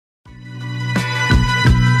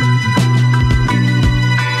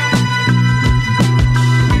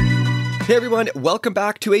Hey everyone, welcome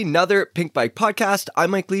back to another Pink Bike podcast.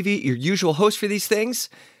 I'm Mike Levy, your usual host for these things,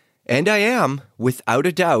 and I am, without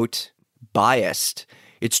a doubt, biased.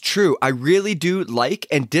 It's true, I really do like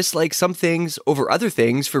and dislike some things over other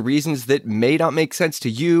things for reasons that may not make sense to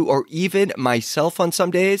you or even myself on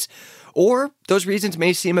some days, or those reasons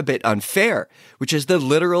may seem a bit unfair, which is the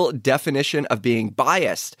literal definition of being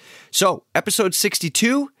biased. So, episode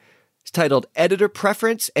 62 is titled Editor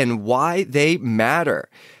Preference and Why They Matter.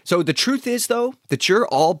 So the truth is, though, that you're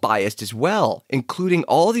all biased as well, including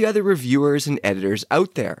all the other reviewers and editors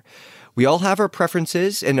out there. We all have our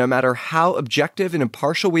preferences, and no matter how objective and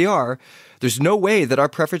impartial we are, there's no way that our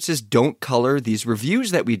preferences don't color these reviews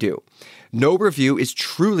that we do. No review is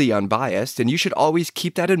truly unbiased, and you should always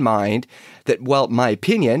keep that in mind that, well, my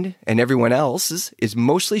opinion and everyone else's is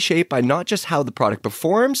mostly shaped by not just how the product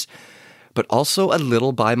performs, but also a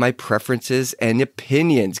little by my preferences and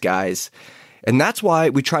opinions, guys. And that's why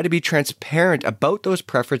we try to be transparent about those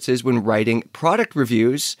preferences when writing product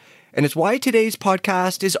reviews. And it's why today's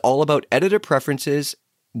podcast is all about editor preferences,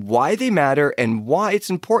 why they matter, and why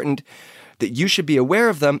it's important that you should be aware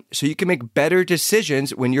of them so you can make better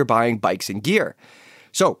decisions when you're buying bikes and gear.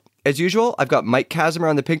 So, as usual, I've got Mike Kazimer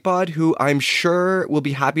on the Pink Pod, who I'm sure will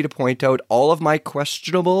be happy to point out all of my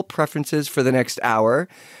questionable preferences for the next hour.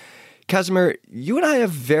 Kazimer, you and I have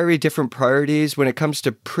very different priorities when it comes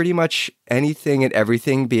to pretty much anything and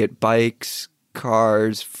everything, be it bikes,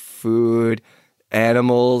 cars, food,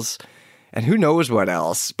 animals, and who knows what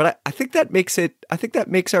else. But I think that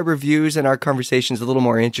makes our reviews and our conversations a little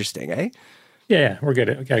more interesting, eh? Yeah, we're good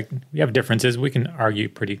at, we have differences. We can argue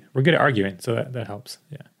we're good at arguing, so that helps.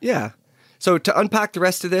 Yeah. So to unpack the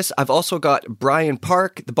rest of this, I've also got Brian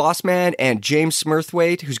Park, the boss man, and James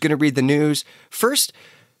Smurthwaite, who's going to read the news. First,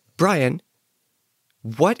 Brian,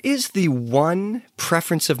 what is the one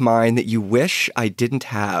preference of mine that you wish I didn't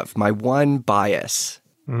have? My one bias.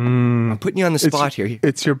 I'm putting you on the spot here.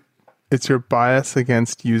 It's your bias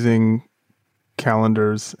against using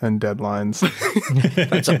calendars and deadlines.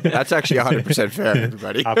 That's actually 100% fair,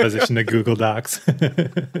 everybody. Opposition to Google Docs.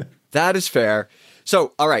 That is fair.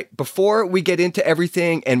 So, all right, before we get into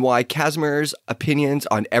everything and why Kazimer's opinions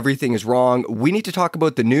on everything is wrong, we need to talk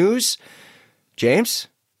about the news. James,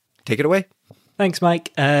 take it away. Thanks,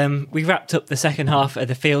 Mike. We wrapped up the second half of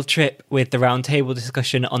the field trip with the roundtable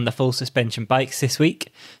discussion on the full suspension bikes this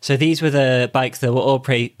week. So these were the bikes that were all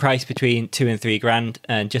priced between $2,000 and $3,000.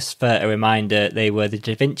 And just for a reminder, they were the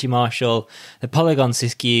DaVinci Marshall, the Polygon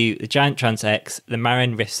Siskiyou, the Giant Trans X, the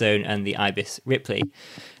Marin Rift Zone, and the Ibis Ripley.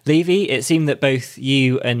 Levy, it seemed that both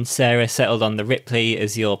you and Sarah settled on the Ripley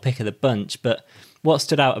as your pick of the bunch, but what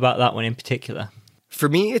stood out about that one in particular? For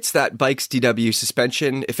me, it's that Bikes DW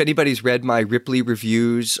suspension. If anybody's read my Ripley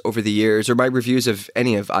reviews over the years, or my reviews of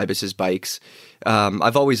any of Ibis's bikes,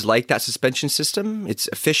 I've always liked that suspension system. It's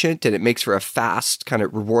efficient and it makes for a fast, kind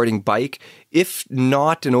of rewarding bike, if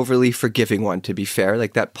not an overly forgiving one, to be fair.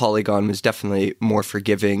 Like that Polygon was definitely more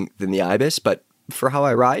forgiving than the Ibis, but for how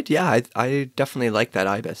I ride, yeah, I definitely like that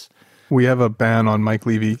Ibis. We have a ban on Mike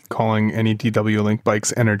Levy calling any DW Link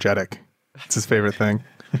bikes energetic. It's his favorite thing.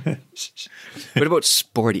 What about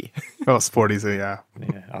sporty? Oh, sporty's yeah.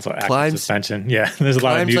 Also active suspension. Yeah, there's a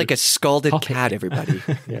lot of new, like a scalded cat, everybody.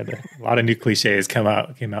 Yeah, a lot of new cliches came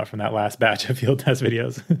out from that last batch of field test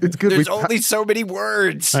videos. It's good. There's only so many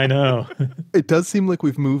words. I know. It does seem like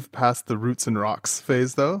we've moved past the roots and rocks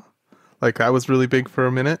phase, though. Like I was really big for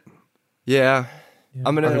a minute. Yeah. I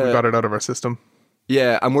think we got it out of our system.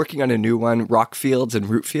 Yeah, I'm working on a new one, rock fields and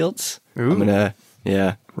root fields. Ooh.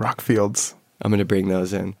 Rock fields. I'm going to bring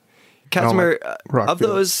those in. Kazimer,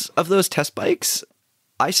 of those test bikes,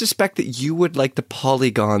 I suspect that you would like the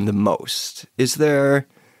Polygon the most. Is there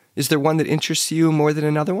one that interests you more than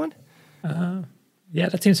another one? Yeah,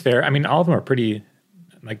 that seems fair. I mean, all of them are pretty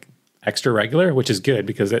like extra regular, which is good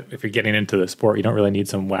because if you're getting into the sport, you don't really need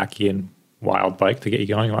some wacky and wild bike to get you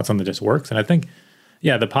going. You want something that just works. And I think,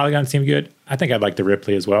 yeah, the Polygon seemed good. I think I'd like the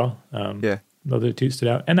Ripley as well. Those two stood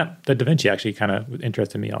out. And the DaVinci actually kind of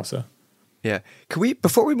interested me also. Yeah.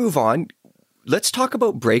 Before we move on, let's talk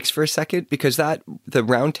about brakes for a second, because the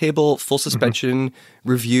roundtable full suspension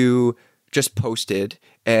review just posted,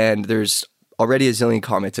 and there's already a zillion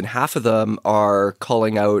comments, and half of them are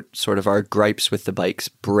calling out sort of our gripes with the bike's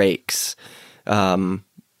brakes,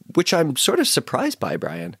 which I'm sort of surprised by,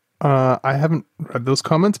 Brian. I haven't read those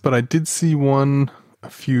comments, but I did see one a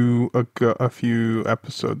few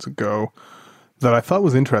episodes ago that I thought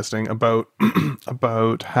was interesting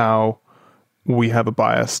about how we have a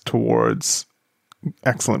bias towards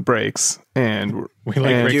excellent brakes, and we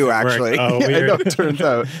like you actually. I know, it turns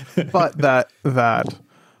out, but that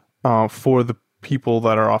for the people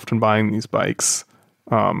that are often buying these bikes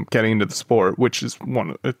getting into the sport, which is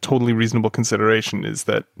a totally reasonable consideration, is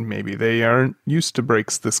that maybe they aren't used to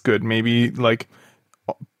brakes this good. Maybe like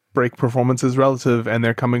brake performance is relative and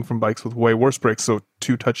they're coming from bikes with way worse brakes, so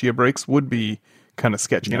too touchy of brakes would be kind of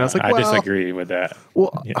sketchy. And I was like, I disagree with that.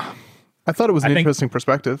 Well, I thought it was an interesting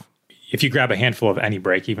perspective. If you grab a handful of any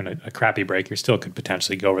brake, even a crappy brake, you still could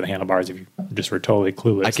potentially go over the handlebars if you just were totally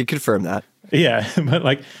clueless. I could confirm that. Yeah, but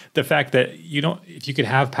like the fact that if you could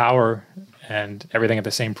have power and everything at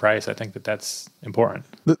the same price, I think that's important.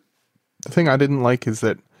 The thing I didn't like is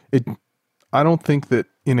that I don't think that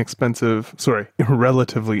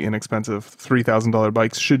relatively inexpensive $3,000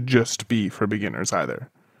 bikes should just be for beginners either.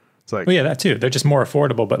 It's like, well, yeah, that too. They're just more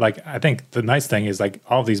affordable. But like, I think the nice thing is like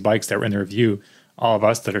all of these bikes that were in the review, all of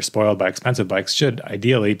us that are spoiled by expensive bikes should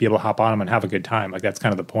ideally be able to hop on them and have a good time. Like that's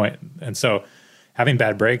kind of the point. And so having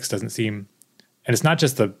bad brakes doesn't seem, and it's not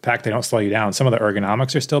just the fact they don't slow you down. Some of the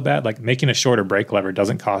ergonomics are still bad. Like making a shorter brake lever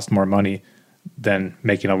doesn't cost more money than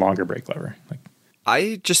making a longer brake lever. Like,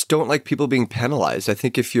 I just don't like people being penalized. I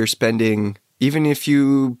think if you're spending, even if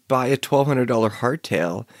you buy a $1,200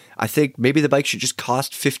 hardtail, I think maybe the bike should just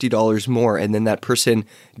cost $50 more. And then that person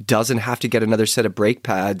doesn't have to get another set of brake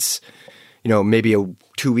pads, maybe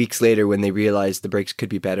 2 weeks later when they realize the brakes could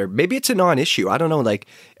be better. Maybe it's a non-issue. I don't know. Like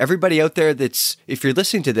everybody out there if you're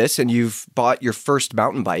listening to this and you've bought your first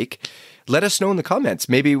mountain bike, let us know in the comments.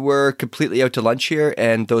 Maybe we're completely out to lunch here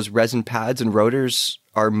and those resin pads and rotors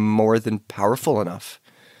are more than powerful enough.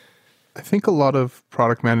 I think a lot of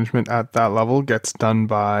product management at that level gets done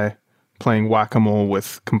by playing whack-a-mole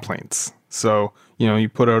with complaints. So, you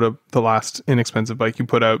put out the last inexpensive bike you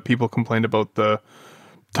put out, people complained about the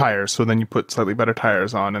tires. So then you put slightly better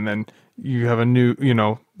tires on, and then you have a new,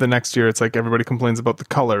 the next year it's like everybody complains about the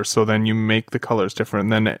color. So then you make the colors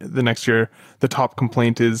different. And then the next year, the top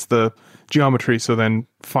complaint is the geometry. So then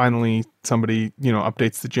finally somebody,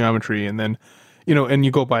 updates the geometry, and then, and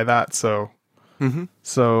you go by that. So,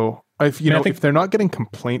 so if they're not getting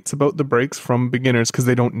complaints about the brakes from beginners because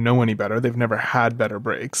they don't know any better, they've never had better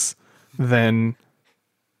brakes, then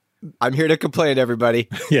I'm here to complain, everybody.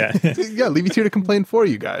 Yeah. Yeah, Levy's here to complain for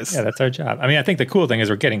you guys. Yeah, that's our job. I mean, I think the cool thing is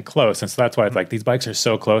we're getting close. And so that's why it's like these bikes are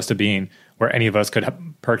so close to being where any of us could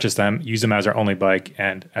purchase them, use them as our only bike,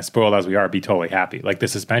 and as spoiled as we are, be totally happy. Like the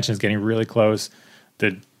suspension is getting really close.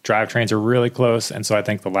 The drivetrains are really close. And so I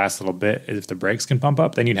think the last little bit is if the brakes can pump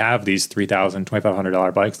up, then you'd have these $3,000,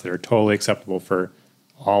 $2,500 bikes that are totally acceptable for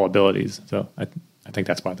all abilities. So I think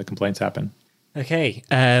that's why the complaints happen. Okay,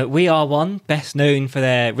 VR1, best known for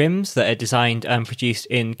their rims that are designed and produced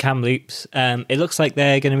in Kamloops. It looks like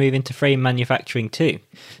they're going to move into frame manufacturing too.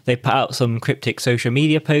 They put out some cryptic social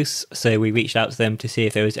media posts, so we reached out to them to see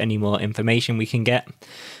if there was any more information we can get.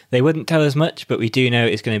 They wouldn't tell us much, but we do know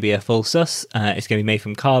it's going to be a full sus. It's going to be made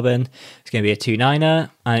from carbon. It's going to be a 2.9er,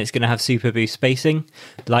 and it's going to have super boost spacing.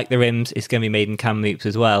 Like the rims, it's going to be made in Kamloops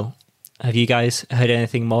as well. Have you guys heard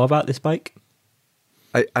anything more about this bike?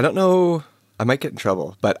 I don't know. I might get in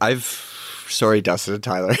trouble, but sorry, Dustin and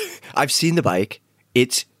Tyler. I've seen the bike.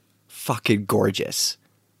 It's fucking gorgeous.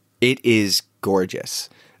 It is gorgeous.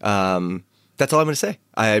 That's all I'm going to say.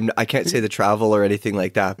 I can't say the travel or anything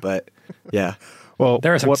like that, but yeah. Well,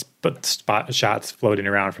 there are some spot shots floating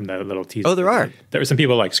around from the little teaser. Oh, there are. There were some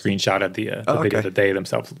people like screenshotted the video okay. that they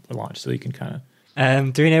themselves launched, so you can kind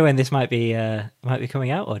of. Do we know when this might be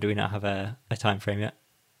coming out, or do we not have a time frame yet?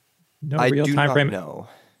 No I real do time not frame. know.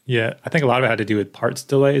 Yeah, I think a lot of it had to do with parts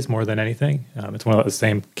delays more than anything. It's one of the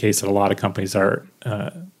same case that a lot of companies are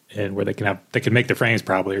in, where they can make the frames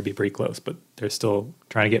probably or be pretty close, but they're still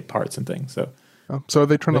trying to get parts and things. So are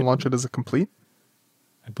they trying to launch it as a complete?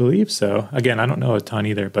 I believe so. Again, I don't know a ton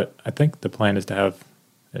either, but I think the plan is to have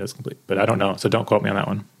it as complete. But I don't know, so don't quote me on that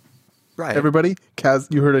one. Right. Everybody,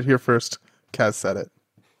 Kaz, you heard it here first. Kaz said it.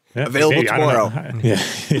 Yeah, Available maybe, tomorrow.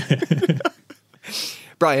 Yeah.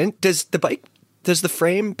 Brian, does the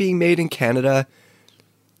frame being made in Canada,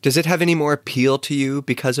 does it have any more appeal to you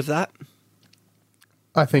because of that?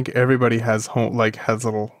 I think everybody has has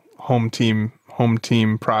little home team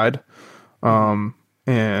pride, and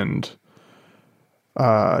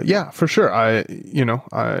yeah, for sure.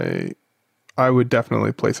 I would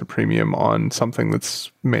definitely place a premium on something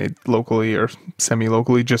that's made locally or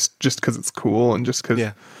semi-locally, just because it's cool and just because.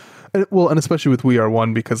 Yeah. And especially with We Are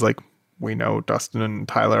One, because we know Dustin and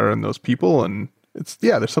Tyler and those people, and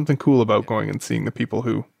there's something cool about going and seeing the people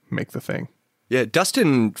who make the thing. Yeah,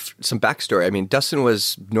 Dustin, some backstory. I mean, Dustin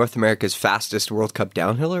was North America's fastest World Cup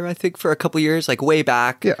downhiller, I think, for a couple years, way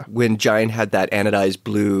back when Giant had that anodized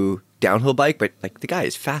blue downhill bike, but the guy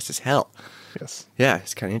is fast as hell. Yes. Yeah,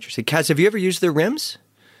 it's kind of interesting. Kaz, have you ever used their rims?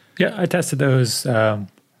 Yeah, I tested those.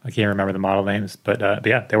 I can't remember the model names, but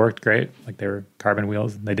yeah, they worked great. Like they were carbon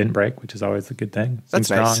wheels and they didn't break, which is always a good thing. That's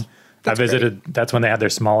nice. Strong. That's I visited, great. that's when they had their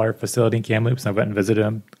smaller facility in Kamloops. And I went and visited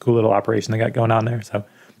them. Cool little operation they got going on there. So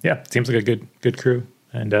yeah, it seems like a good crew,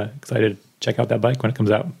 and excited to check out that bike when it comes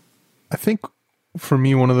out. I think for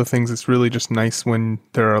me, one of the things that's really just nice when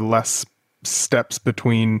there are less steps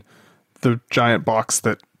between the giant box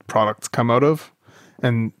that products come out of,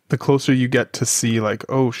 and the closer you get to see like,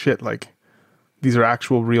 oh shit, like these are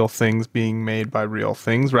actual real things being made by real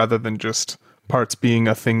things rather than just parts being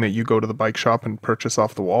a thing that you go to the bike shop and purchase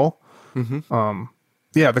off the wall.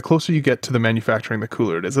 Yeah, the closer you get to the manufacturing, the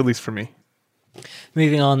cooler it is, at least for me.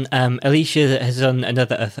 Moving on, Alicia has done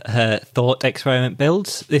another of her thought experiment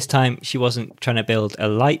builds. This time she wasn't trying to build a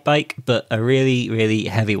light bike, but a really, really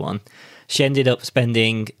heavy one. She ended up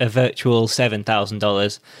spending a virtual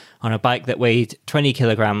 $7,000 on a bike that weighed 20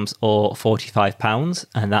 kilograms or 45 pounds,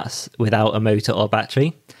 and that's without a motor or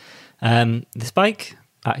battery. This bike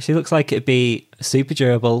actually looks like it'd be super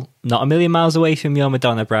durable, not a million miles away from your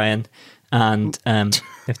Madonna, Brian, and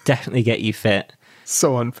it'd definitely get you fit.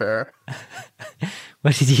 So unfair.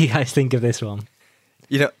 What did you guys think of this one?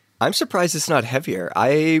 You know, I'm surprised it's not heavier.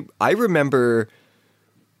 I remember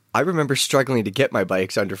struggling to get my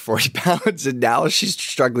bikes under 40 pounds, and now she's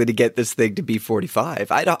struggling to get this thing to be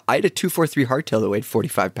 45. I had a 243 hardtail that weighed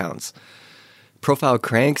 45 pounds. Profile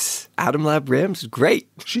cranks, Atom Lab rims, great.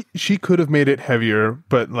 She could have made it heavier,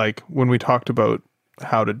 but like when we talked about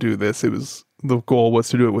how to do this, the goal was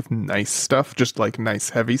to do it with nice stuff, just like nice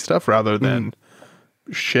heavy stuff rather than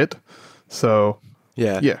shit. So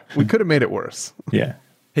yeah, we could have made it worse. Yeah.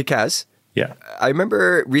 Hey, Kaz. Yeah. I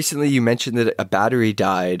remember recently you mentioned that a battery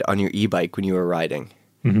died on your e-bike when you were riding.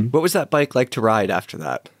 Mm-hmm. What was that bike like to ride after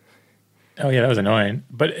that? Oh yeah, that was annoying.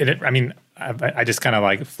 But I just kind of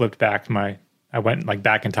like flipped back I went like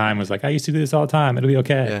back in time, was like, I used to do this all the time. It'll be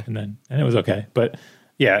okay. Yeah. And it was okay. But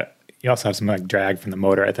yeah, you also have some like drag from the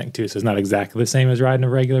motor, I think, too. So it's not exactly the same as riding a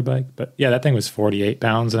regular bike. But yeah, that thing was 48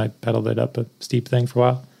 pounds and I pedaled it up a steep thing for a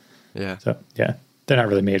while. Yeah. So yeah, they're not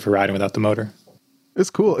really made for riding without the motor. It's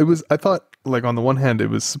cool. I thought, like, on the one hand, it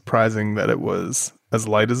was surprising that it was as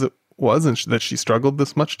light as it was and that she struggled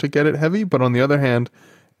this much to get it heavy. But on the other hand,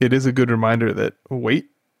 it is a good reminder that weight,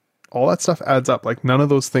 all that stuff adds up. Like, none of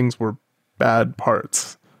those things were bad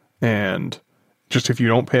parts. And just if you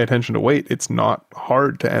don't pay attention to weight, it's not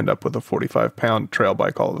hard to end up with a 45-pound trail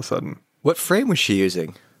bike all of a sudden. What frame was she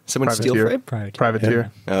using? Someone's steel frame? Privateer.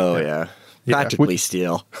 Oh, yeah. Practically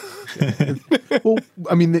steel. Well,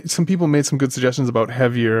 I mean, some people made some good suggestions about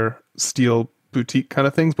heavier steel boutique kind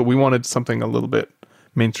of things, but we wanted something a little bit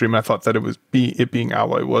mainstream. I thought that it being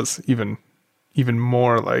alloy was even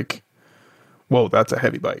more like, whoa, that's a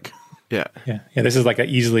heavy bike. Yeah. Yeah. This is like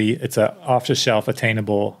it's a off the shelf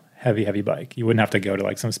attainable heavy bike. You wouldn't have to go to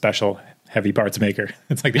like some special heavy parts maker.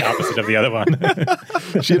 It's like the opposite of the other one.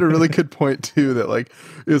 She had a really good point too, that like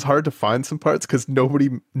it was hard to find some parts because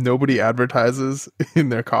nobody advertises in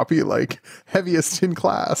their copy like heaviest in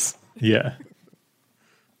class. Yeah.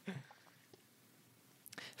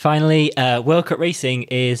 Finally, World Cup racing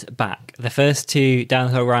is back. The first two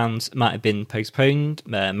downhill rounds might have been postponed,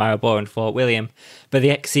 Maribor and Fort William, but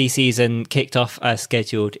the XC season kicked off as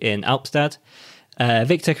scheduled in Alpstad.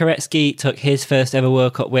 Victor Koretsky took his first ever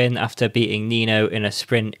World Cup win after beating Nino in a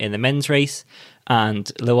sprint in the men's race, and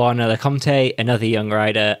Luana Lecomte, another young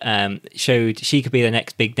rider, showed she could be the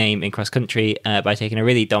next big name in cross country by taking a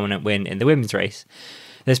really dominant win in the women's race.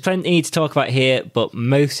 There's plenty to talk about here, but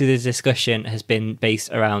most of the discussion has been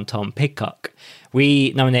based around Tom Pidcock.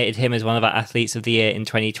 We nominated him as one of our athletes of the year in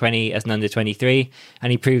 2020 as an under-23,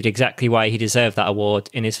 and he proved exactly why he deserved that award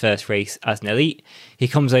in his first race as an elite. He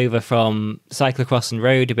comes over from cyclocross and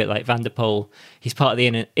road, a bit like Van der Poel. He's part of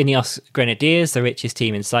the Ineos Grenadiers, the richest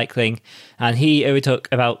team in cycling, and he overtook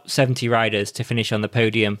about 70 riders to finish on the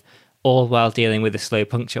podium, all while dealing with a slow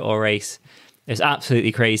puncture or race. It's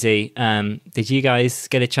absolutely crazy. Did you guys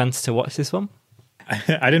get a chance to watch this one?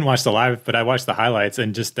 I didn't watch the live, but I watched the highlights,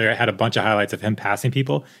 and just there had a bunch of highlights of him passing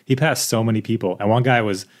people. He passed so many people, and one guy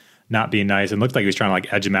was not being nice and looked like he was trying to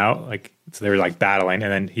like edge him out. Like, so they were like battling,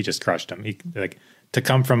 and then he just crushed him. He like to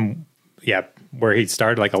come from where he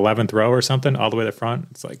started like 11th row or something all the way to the front.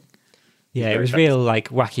 It's like it was real like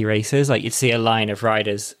wacky races. Like you'd see a line of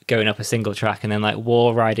riders going up a single track, and then like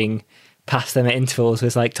war riding past them at intervals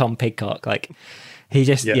was like Tom Pidcock. Like he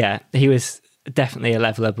just he was definitely a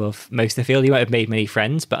level above most of the field. He won't have made many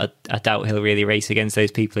friends, but I doubt he'll really race against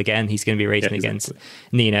those people again. He's going to be racing against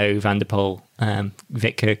Nino, Van der Poel,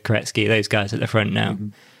 Victor Koretsky, those guys at the front now.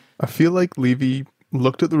 I feel like Levy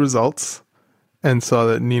looked at the results and saw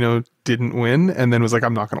that Nino didn't win, and then was like,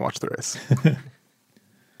 I'm not going to watch the race.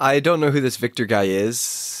 I don't know who this Victor guy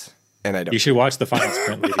is, and I don't. You should watch the final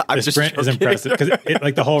sprint. The sprint is impressive because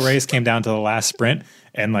like the whole race came down to the last sprint,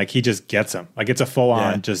 and like he just gets them. Like it's a full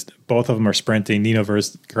on, just both of them are sprinting. Nino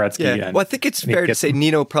versus Koretsky. Yeah. Well, I think it's fair to say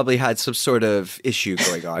Nino probably had some sort of issue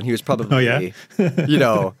going on. He was probably,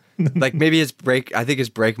 like maybe his brake. I think his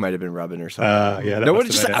brake might have been rubbing or something. No one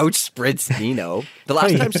just outsprints Nino. The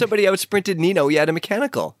last time somebody outsprinted Nino, he had a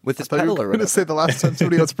mechanical with his pedal. I was going to say the last time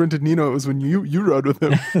somebody outsprinted Nino, it was when you rode with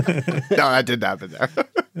him. No, that didn't happen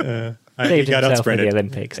there. Saved himself for the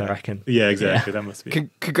Olympics, I reckon. Yeah, exactly. That must be.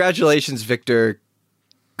 Congratulations, Victor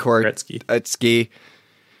Koretsky.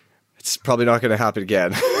 It's probably not going to happen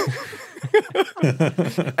again.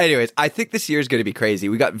 Anyways, I think this year is going to be crazy.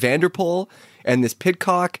 We got Van der Poel and this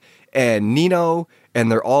Pidcock and Nino,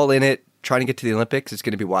 and they're all in it trying to get to the Olympics. It's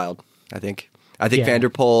going to be wild, I think. Van der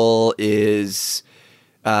Poel is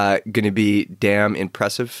going to be damn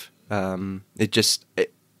impressive.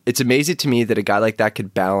 It's amazing to me that a guy like that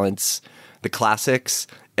could balance the classics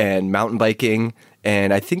and mountain biking.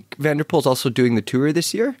 And I think Van der Poel's also doing the tour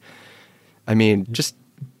this year. I mean, just...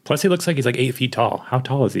 Plus, he looks like he's like 8 feet tall. How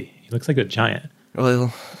tall is he? He looks like a giant. Well,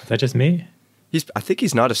 is that just me? I think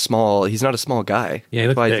he's not a small guy. Yeah, he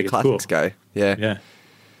looks big. He's a classics guy. Yeah.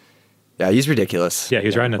 Yeah, he's ridiculous. Yeah, he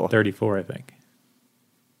was riding at 34, I think.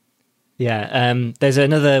 Yeah, there's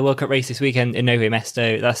another World Cup race this weekend in Nove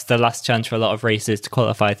Mesto. That's the last chance for a lot of racers to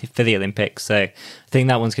qualify for the Olympics. So I think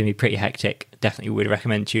that one's going to be pretty hectic. Definitely would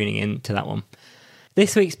recommend tuning in to that one.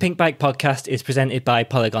 This week's Pink Bike podcast is presented by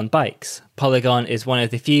Polygon Bikes. Polygon is one of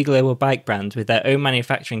the few global bike brands with their own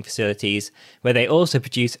manufacturing facilities, where they also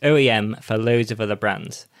produce OEM for loads of other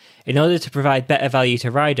brands. In order to provide better value to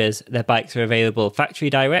riders, their bikes are available factory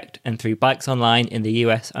direct and through Bikes Online in the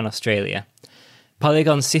US and Australia.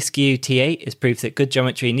 Polygon's Siskiyou T8 is proof that good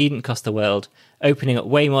geometry needn't cost the world, opening up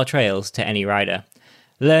way more trails to any rider.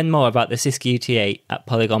 Learn more about the Siskiyou T8 at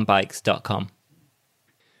polygonbikes.com.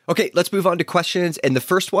 Okay, let's move on to questions. And the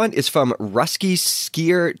first one is from Rusky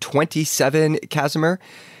Skier 27 Casimir.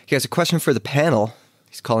 He has a question for the panel.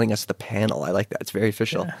 He's calling us the panel. I like that. It's very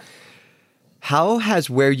official. Yeah. How has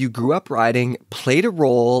where you grew up riding played a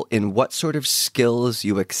role in what sort of skills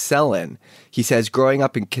you excel in? He says, growing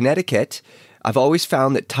up in Connecticut, I've always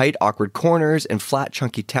found that tight, awkward corners and flat,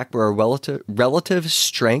 chunky tech were a relative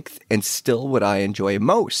strength and still what I enjoy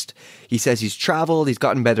most. He says he's traveled, he's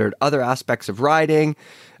gotten better at other aspects of riding,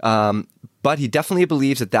 but he definitely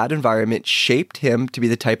believes that environment shaped him to be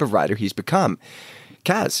the type of rider he's become.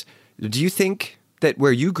 Kaz, do you think that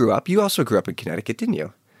where you grew up, you also grew up in Connecticut, didn't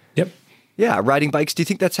you? Yep. Yeah, riding bikes. Do you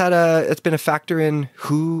think that's been a factor in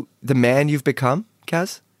who the man you've become,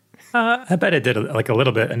 Kaz? I bet it did a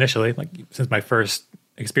little bit initially. Like since my first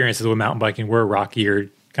experiences with mountain biking were rockier,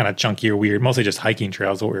 kind of chunkier, weird, mostly just hiking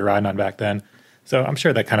trails, what we were riding on back then. So I'm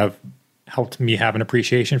sure that kind of helped me have an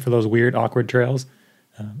appreciation for those weird, awkward trails.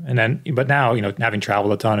 But now, having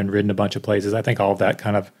traveled a ton and ridden a bunch of places, I think all of that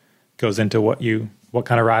kind of goes into what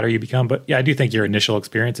kind of rider you become. But yeah, I do think your initial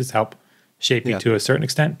experiences help shape you to a certain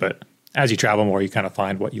extent. But as you travel more, you kind of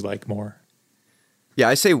find what you like more. Yeah,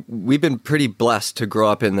 I say we've been pretty blessed to grow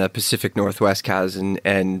up in the Pacific Northwest, Kaz,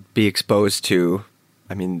 and be exposed to,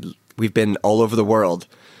 we've been all over the world,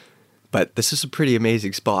 but this is a pretty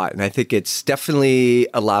amazing spot. And I think it's definitely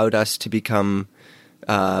allowed us to become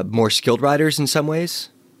more skilled riders in some ways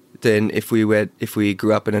than if we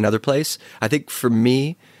grew up in another place. I think for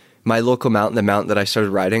me, my local mountain, the mountain that I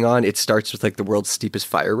started riding on, it starts with the world's steepest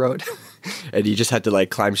fire road. And you just had to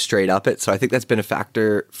climb straight up it. So I think that's been a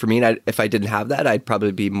factor for me. And if I didn't have that, I'd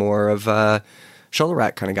probably be more of a shoulder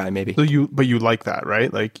rack kind of guy, maybe. So you like that,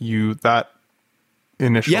 right? That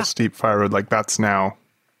initial steep fire road, that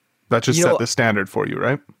just set the standard for you,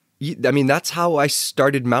 right? That's how I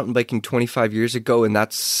started mountain biking 25 years ago. And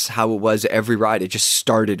that's how it was every ride. It just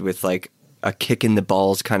started with a kick in the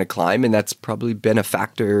balls kind of climb. And that's probably been a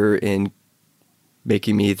factor in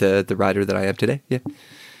making me the rider that I am today. Yeah.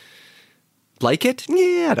 Like it?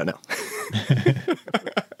 Yeah, I don't know.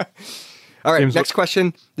 All right, James, next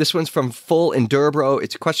question. This one's from Full Endurobro.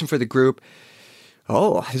 It's a question for the group.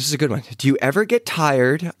 Oh, this is a good one. Do you ever get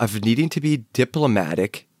tired of needing to be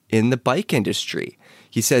diplomatic in the bike industry?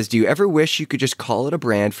 He says, do you ever wish you could just call it a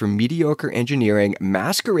brand for mediocre engineering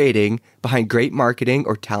masquerading behind great marketing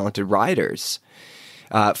or talented riders?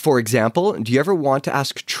 For example, do you ever want to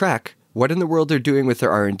ask Trek what in the world they're doing with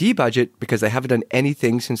their R&D budget because they haven't done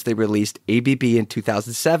anything since they released ABB in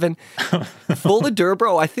 2007? Full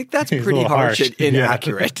Endurobro, I think that's pretty harsh and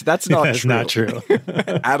inaccurate. That's not true. Not true.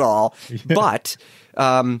 At all. But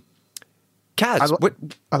Kaz, Kaz, what?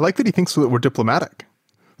 I like that he thinks that we're diplomatic.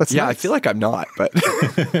 That's Yeah, nice. I feel like I'm not, but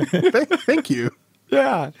Thank you.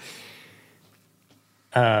 yeah.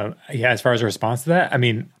 Yeah, as far as a response to that, I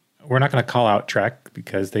mean, we're not going to call out Trek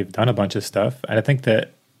because they've done a bunch of stuff. And I think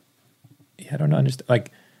that, I don't understand,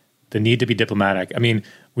 like, the need to be diplomatic. I mean,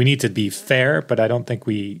 we need to be fair, but I don't think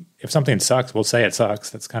if something sucks, we'll say it sucks.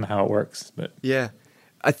 That's kind of how it works. But Yeah.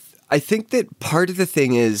 I think that part of the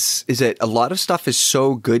thing is that a lot of stuff is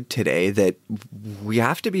so good today that we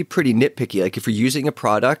have to be pretty nitpicky. Like if you're using a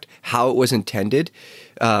product, how it was intended,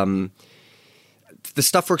 the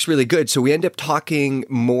stuff works really good. So we end up talking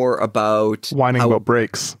more about Whining about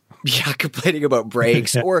brakes. yeah, complaining about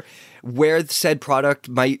brakes or where said product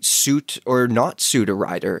might suit or not suit a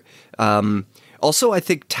rider. Also, I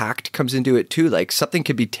think tact comes into it too. Like something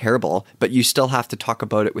could be terrible, but you still have to talk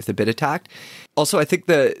about it with a bit of tact. Also, I think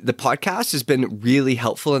the podcast has been really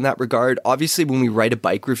helpful in that regard. Obviously, when we write a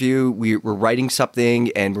bike review, we're writing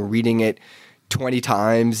something and we're reading it 20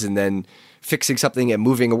 times and then fixing something and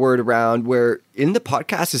moving a word around, where in the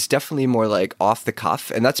podcast is definitely more like off the cuff.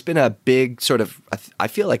 And that's been a big sort of, I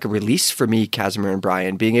feel like a release for me, Casimir and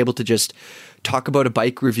Brian, being able to just talk about a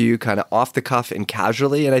bike review kind of off the cuff and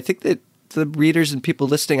casually. And I think that the readers and people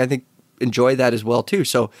listening, I think, enjoy that as well too.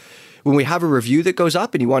 So when we have a review that goes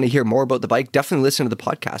up and you want to hear more about the bike, definitely listen to the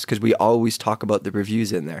podcast because we always talk about the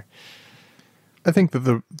reviews in there. I think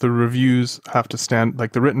that the reviews have to stand,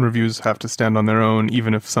 like the written reviews have to stand on their own,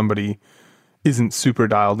 even if somebody isn't super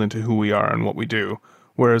dialed into who we are and what we do.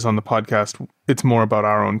 Whereas on the podcast, it's more about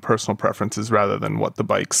our own personal preferences rather than what the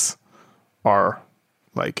bikes are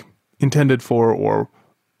like intended for or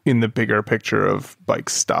in the bigger picture of bike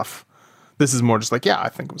stuff. This is more just like, yeah, I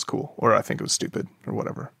think it was cool or I think it was stupid or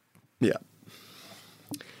whatever. Yeah.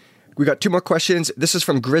 We got 2 more questions. This is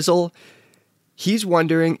from Grizzle. He's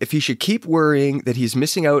wondering if he should keep worrying that he's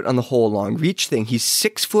missing out on the whole long reach thing. He's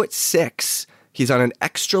 6'6". He's on an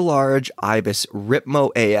extra large Ibis Ripmo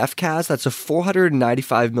AF Kaz. That's a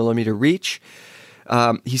 495 millimeter reach.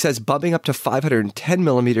 He says bumping up to 510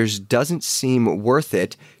 millimeters doesn't seem worth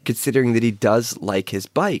it, considering that he does like his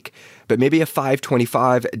bike. But maybe a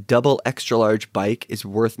 525 double extra large bike is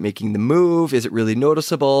worth making the move. Is it really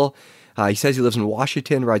noticeable? He says he lives in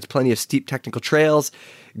Washington, rides plenty of steep technical trails.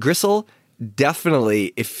 Gristle,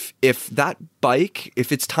 definitely, if that bike,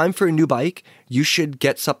 if it's time for a new bike, you should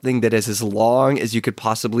get something that is as long as you could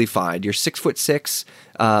possibly find. You're 6'6".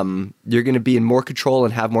 You're going to be in more control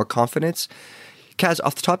and have more confidence. Kaz,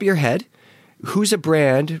 off the top of your head, what's a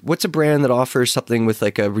brand that offers something with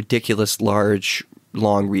like a ridiculous large,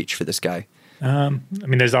 long reach for this guy? I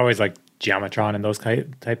mean, there's always like Geometron and those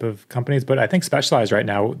type of companies, but I think Specialized right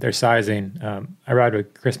now, their sizing, I ride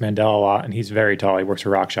with Chris Mandel a lot, and he's very tall. He works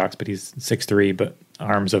for RockShox, but he's 6'3", but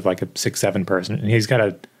arms of like a 6'7" person. And he's got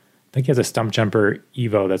I think he has a Stumpjumper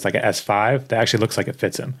Evo that's like a S5 that actually looks like it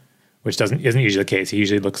fits him, which isn't usually the case. He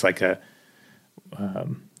usually looks like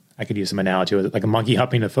I could use some analogy with it, like a monkey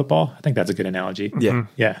hopping to football. I think that's a good analogy. Yeah.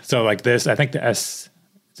 Yeah. So like this, I think the S5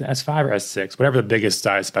 or S6, whatever the biggest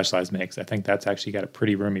size Specialized makes, I think that's actually got a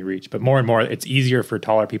pretty roomy reach. But more and more, it's easier for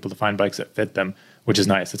taller people to find bikes that fit them, which is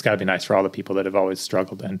nice. It's got to be nice for all the people that have always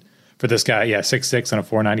struggled. And for this guy, 6'6" on a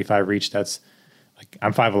 495 reach, that's like,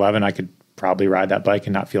 I'm 5'11". I could probably ride that bike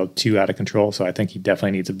and not feel too out of control. So I think he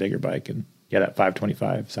definitely needs a bigger bike. And that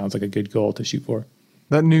 525 sounds like a good goal to shoot for.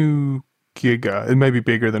 That new Giga, it may be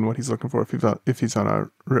bigger than what he's looking for if he's on a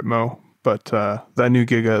Ripmo, but that new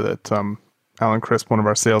Giga that Alan Crisp, one of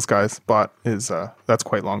our sales guys, bought is that's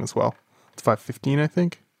quite long as well. It's 515, I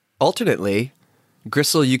think. Alternately,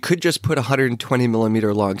 Gristle, you could just put a 120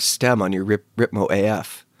 millimeter long stem on your Ripmo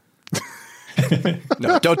AF.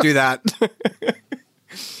 No, don't do that.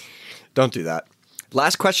 Don't do that.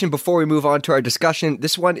 Last question before we move on to our discussion.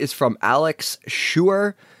 This one is from Alex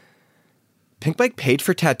Schuer. Pink Bike paid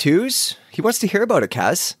for tattoos? He wants to hear about it,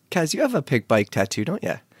 Kaz. Kaz, you have a Pink Bike tattoo, don't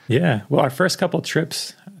you? Yeah. Well, our first couple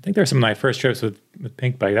trips, I think there were some of my first trips with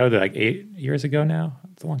Pink Bike. That was like 8 years ago now.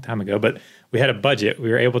 It's a long time ago. But we had a budget.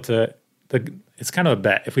 We were able to, it's kind of a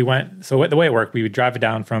bet. If we went, so the way it worked, we would drive it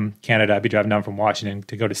down from Canada. I'd be driving down from Washington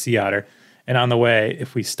to go to Sea Otter. And on the way,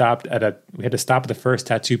 if we stopped we had to stop at the first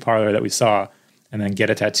tattoo parlor that we saw and then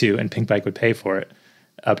get a tattoo, and Pink Bike would pay for it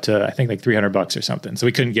up to, I think, like $300 or something. So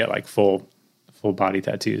we couldn't get like full body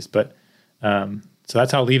tattoos. But so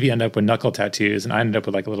that's how Levy ended up with knuckle tattoos, and I ended up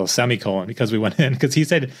with like a little semicolon because we went in, because he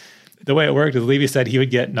said the way it worked is Levy said he would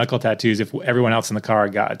get knuckle tattoos if everyone else in the car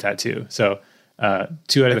got a tattoo. So 2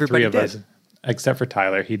 out of the 3 of us, except for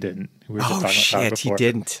Tyler, he didn't. We were just talking about he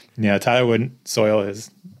didn't. Yeah, Tyler wouldn't soil his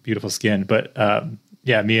beautiful skin, but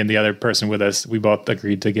me and the other person with us, we both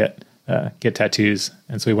agreed to get tattoos,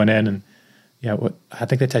 and so we went in and Yeah, I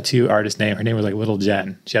think the tattoo artist name, her name was like Little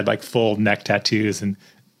Jen. She had like full neck tattoos and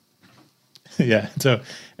yeah. So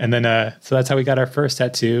that's how we got our first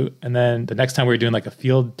tattoo. And then the next time we were doing like a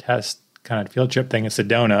field test kind of field trip thing in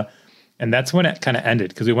Sedona. And that's when it kind of ended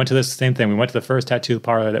because we went to this same thing. We went to the first tattoo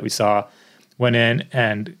parlor that we saw, went in,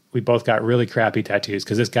 and we both got really crappy tattoos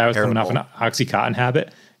because this guy was coming off an Oxycontin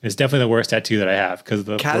habit. It's definitely the worst tattoo that I have because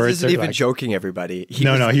the Kaz words isn't are even like, joking, everybody. He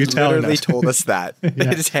was literally told us that.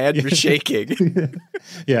 His hand was shaking.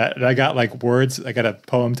 Yeah, and I got like words. I got a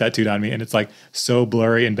poem tattooed on me, and it's like so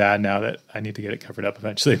blurry and bad now that I need to get it covered up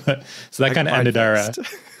eventually. But so that kind of ended our,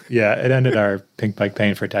 it ended our Pink Bike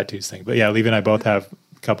paying for tattoos thing. But yeah, Levi and I both have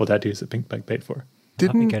a couple tattoos that Pink Bike paid for.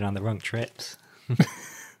 I'll be going on the wrong trips.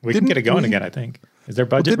 We can get it going again, I think. Is there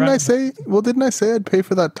budget? Didn't I say I'd pay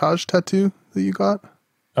for that Taj tattoo that you got?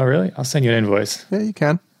 Oh, really? I'll send you an invoice. Yeah, you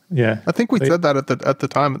can. Yeah. I think we said that at the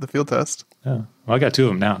time at the field test. Oh, well, I got two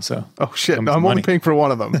of them now, so. Oh, shit. I'm only paying for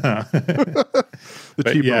one of them. The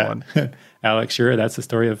cheaper one. Alex, sure, that's the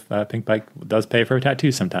story of Pink Bike does pay for a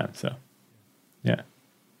tattoo sometimes, so. Yeah.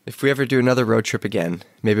 If we ever do another road trip again,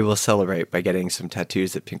 maybe we'll celebrate by getting some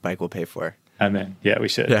tattoos that Pink Bike will pay for. I'm in. Yeah, we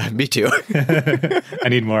should. Yeah, me too. I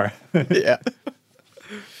need more. Yeah.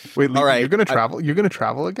 Wait, all right. You're going to travel? You're going to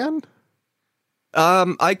travel again?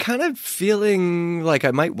 I kind of feeling like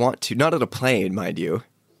I might want to, not on a plane, mind you,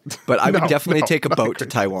 but I would definitely take a boat to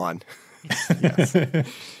Taiwan. Yes. The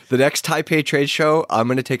next Taipei trade show, I'm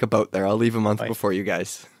going to take a boat there. I'll leave a month before you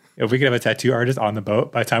guys. If we could have a tattoo artist on the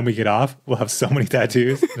boat, by the time we get off, we'll have so many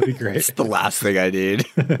tattoos. It'll be great. It's the last thing I need.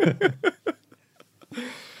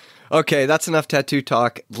 Okay, that's enough tattoo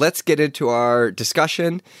talk. Let's get into our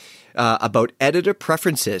discussion about editor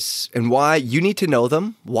preferences and why you need to know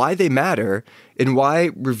them, why they matter, and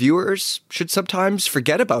why reviewers should sometimes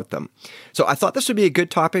forget about them. So I thought this would be a good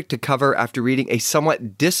topic to cover after reading a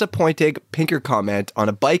somewhat disappointing Pinker comment on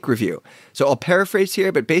a bike review. So I'll paraphrase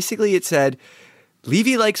here, but basically it said,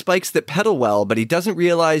 Levy likes bikes that pedal well, but he doesn't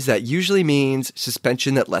realize that usually means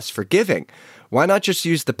suspension that's less forgiving. Why not just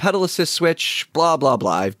use the pedal assist switch? Blah, blah,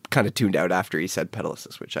 blah. I kind of tuned out after he said pedal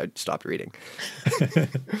assist switch. I stopped reading.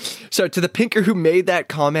 So to the Pinker who made that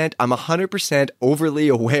comment, I'm 100% overly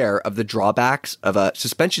aware of the drawbacks of a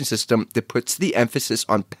suspension system that puts the emphasis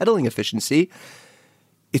on pedaling efficiency.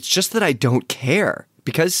 It's just that I don't care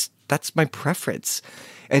because that's my preference.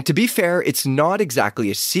 And to be fair, it's not exactly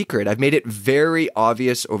a secret. I've made it very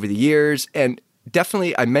obvious over the years. And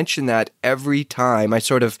definitely I mention that every time I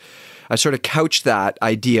sort of couch that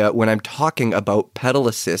idea when I'm talking about pedal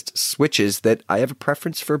assist switches that I have a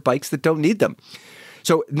preference for bikes that don't need them.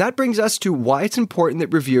 So that brings us to why it's important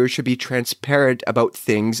that reviewers should be transparent about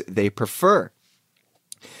things they prefer.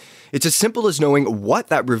 It's as simple as knowing what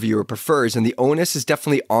that reviewer prefers, and the onus is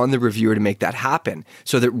definitely on the reviewer to make that happen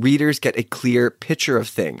so that readers get a clear picture of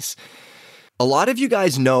things. A lot of you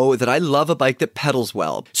guys know that I love a bike that pedals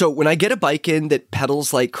well. So when I get a bike in that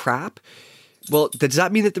pedals like crap, well, does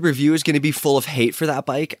that mean that the review is going to be full of hate for that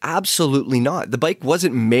bike? Absolutely not. The bike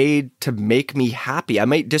wasn't made to make me happy. I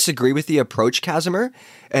might disagree with the approach, Casimir,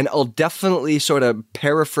 and I'll definitely sort of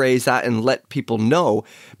paraphrase that and let people know.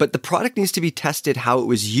 But the product needs to be tested how it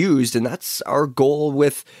was used, and that's our goal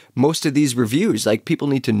with most of these reviews. Like, people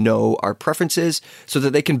need to know our preferences so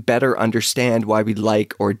that they can better understand why we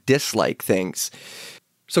like or dislike things.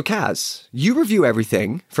 So Kaz, you review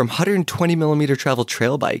everything from 120mm travel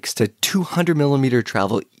trail bikes to 200mm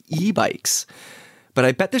travel e-bikes. But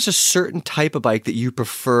I bet there's a certain type of bike that you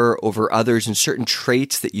prefer over others and certain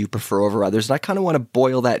traits that you prefer over others. And I kind of want to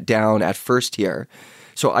boil that down at first here.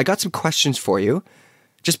 So I got some questions for you,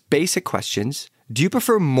 just basic questions. Do you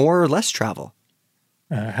prefer more or less travel?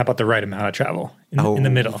 How about the right amount of travel in the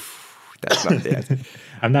middle? That's not it.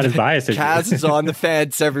 I'm not as biased as Kaz is on the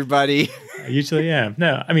fence, everybody. I usually am.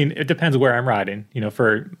 No, I mean, it depends where I'm riding. You know,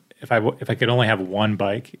 if I could only have one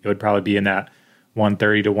bike, it would probably be in that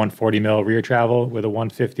 130 to 140 mil rear travel with a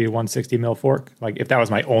 150 to 160 mil fork. Like, if that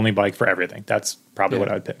was my only bike for everything, that's probably what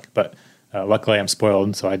I would pick. But luckily, I'm spoiled,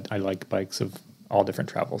 and so I like bikes of all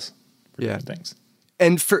different travels for different things.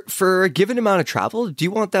 And for a given amount of travel, do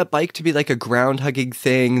you want that bike to be like a ground-hugging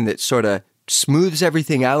thing that sort of smooths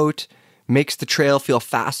everything out, makes the trail feel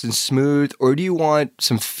fast and smooth, or do you want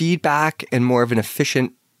some feedback and more of an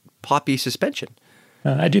efficient poppy suspension?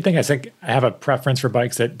 I think I have a preference for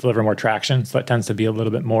bikes that deliver more traction, so that tends to be a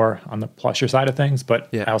little bit more on the plusher side of things, but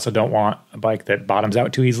I also don't want a bike that bottoms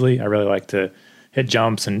out too easily. I really like to hit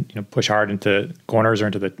jumps and push hard into corners or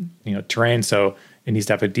into the terrain, so it needs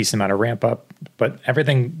to have a decent amount of ramp up, but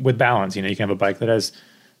everything with balance. You can have a bike that has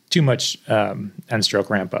too much end stroke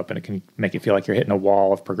ramp up, and it can make you feel like you're hitting a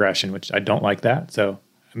wall of progression, which I don't like that. So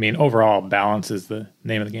I mean, overall balance is the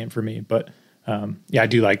name of the game for me. But I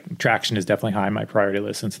do like traction is definitely high on my priority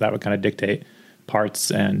list. And so that would kind of dictate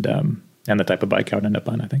parts and the type of bike I would end up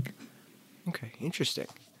on, I think. Okay, interesting.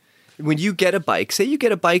 When you get a bike, say you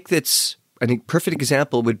get a bike that's, I think perfect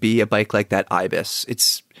example would be a bike like that Ibis.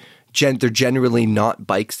 They're generally not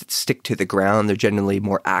bikes that stick to the ground. They're generally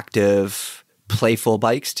more active, playful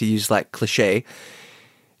bikes, to use that cliche.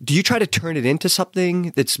 Do you try to turn it into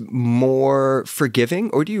something that's more forgiving,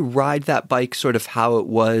 or do you ride that bike sort of how it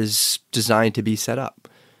was designed to be set up?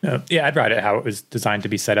 Yeah, I'd ride it how it was designed to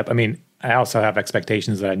be set up. I mean, I also have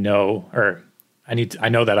expectations that I know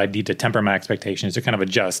that I need to temper my expectations to kind of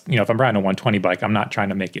adjust. If I'm riding a 120 bike, I'm not trying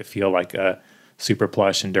to make it feel like a super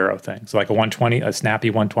plush enduro thing. So like a snappy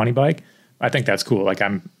 120 bike, I think that's cool. Like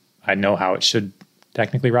I know how it should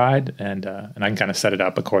technically ride, and I can kind of set it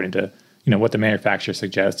up according to what the manufacturer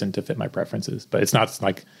suggests and to fit my preferences. But it's not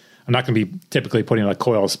like I'm not going to be typically putting a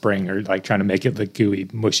coil spring or like trying to make it the gooey,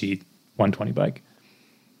 mushy 120 bike.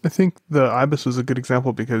 I think the Ibis was a good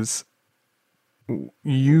example because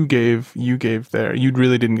you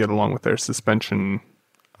really didn't get along with their suspension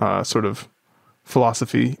sort of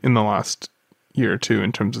philosophy in the last year or two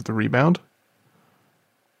in terms of the rebound.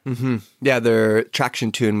 Mm-hmm. Yeah, their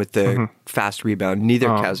traction tune with the fast rebound. Neither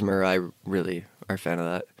Chasm or I really are a fan of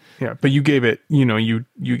that. Yeah, but you gave it, you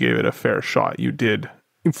gave it a fair shot. You did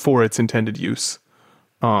for its intended use.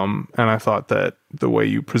 And I thought that the way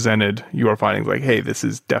you presented your findings, like, hey, this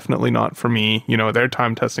is definitely not for me. Their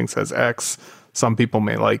time testing says X. Some people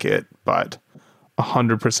may like it, but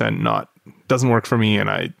 100% not. Doesn't work for me, and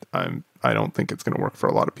I don't think it's going to work for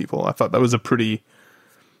a lot of people. I thought that was a pretty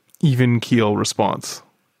even keel response.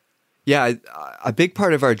 Yeah, a big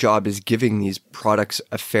part of our job is giving these products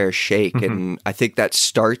a fair shake. Mm-hmm. And I think that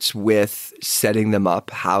starts with setting them up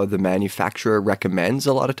how the manufacturer recommends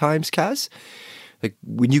a lot of times, Kaz. Like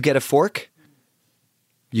when you get a fork,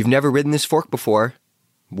 you've never ridden this fork before.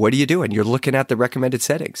 What are you doing? You're looking at the recommended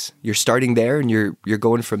settings. You're starting there and you're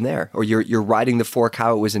going from there. Or you're riding the fork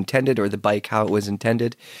how it was intended, or the bike how it was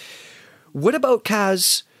intended. What about,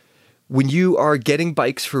 Kaz, when you are getting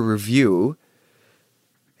bikes for review,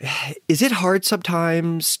 is it hard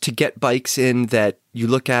sometimes to get bikes in that you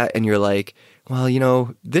look at and you're like,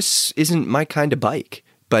 well, this isn't my kind of bike,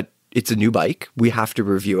 but it's a new bike. We have to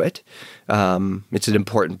review it. It's an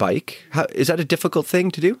important bike. Is that a difficult thing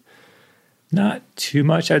to do? Not too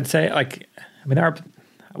much, I'd say. I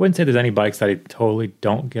wouldn't say there's any bikes that I totally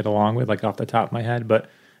don't get along with, like off the top of my head, but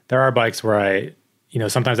there are bikes where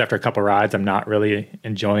sometimes after a couple rides, I'm not really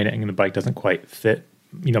enjoying it and the bike doesn't quite fit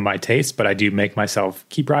my taste, but I do make myself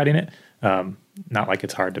keep riding it. Not like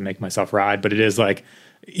it's hard to make myself ride, but it is like,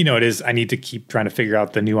 I need to keep trying to figure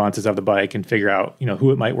out the nuances of the bike and figure out,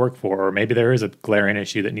 who it might work for, or maybe there is a glaring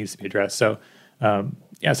issue that needs to be addressed. So,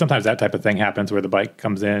 sometimes that type of thing happens where the bike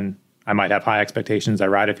comes in. I might have high expectations. I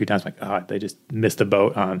ride it a few times, like, they just missed the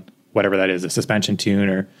boat on whatever that is, a suspension tune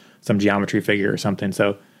or some geometry figure or something.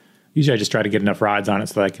 So usually I just try to get enough rides on it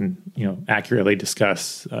so that I can, accurately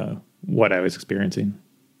discuss what I was experiencing.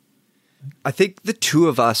 I think the two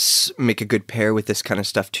of us make a good pair with this kind of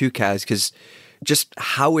stuff too, Kaz, because just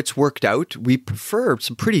how it's worked out, we prefer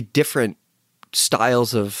some pretty different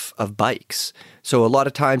styles of bikes. So a lot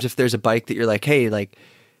of times if there's a bike that you're like, hey, like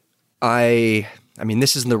I mean,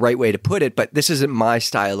 this isn't the right way to put it, but this isn't my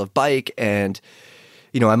style of bike, and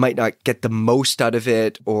I might not get the most out of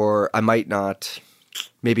it, or I might not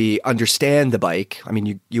maybe understand the bike. I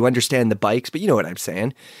mean, you understand the bikes, but you know what I'm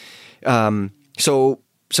saying. So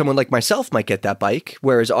someone like myself might get that bike,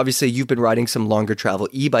 whereas obviously you've been riding some longer travel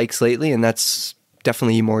e-bikes lately, and that's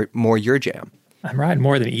definitely more your jam. I'm riding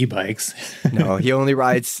more than e-bikes. No, he only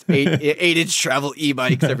rides 8-inch travel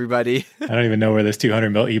e-bikes, everybody. I don't even know where this 200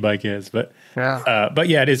 mil e-bike is, but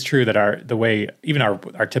it is true that the way even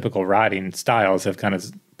our typical riding styles have kind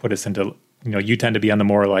of put us into, you tend to be on the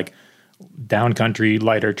more like down country,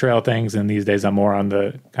 lighter trail things, and these days I'm more on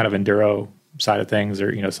the kind of enduro side of things,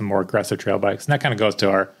 or some more aggressive trail bikes, and that kind of goes to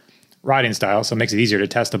our riding style. So it makes it easier to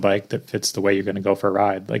test a bike that fits the way you're going to go for a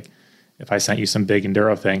ride. Like if I sent you some big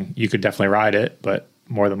enduro thing, you could definitely ride it, but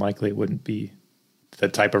more than likely it wouldn't be the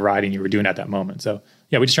type of riding you were doing at that moment. So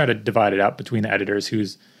yeah, we just try to divide it up between the editors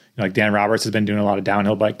who's like Dan Roberts has been doing a lot of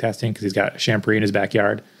downhill bike testing because he's got Champree in his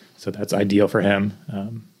backyard. So that's ideal for him.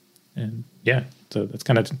 And yeah, so that's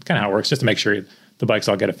kind of how it works, just to make sure the bikes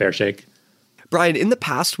all get a fair shake. Brian, in the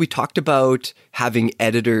past, we talked about having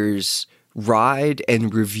editors ride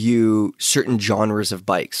and review certain genres of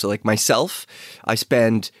bikes. So like myself, I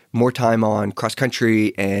spend more time on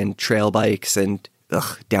cross-country and trail bikes and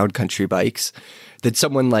down-country bikes than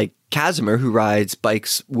someone like Casimir who rides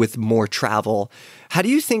bikes with more travel. How do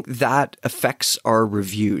you think that affects our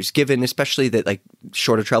reviews, given especially that like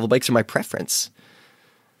shorter travel bikes are my preference?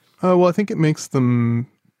 Well, I think it makes them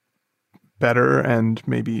better and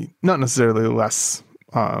maybe not necessarily less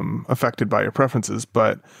affected by your preferences,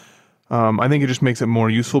 but I think it just makes it more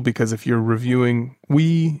useful because if you're reviewing,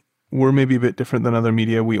 we're maybe a bit different than other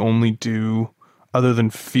media. We only do, other than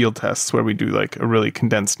field tests where we do like a really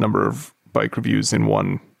condensed number of bike reviews in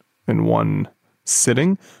one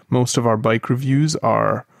sitting, most of our bike reviews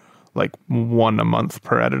are like 1 a month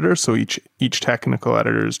per editor. So each technical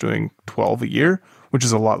editor is doing 12 a year, which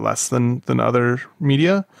is a lot less than other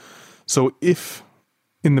media. So if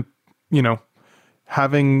in the,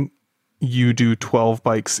 having you do 12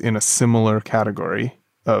 bikes in a similar category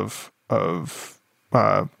of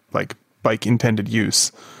like bike intended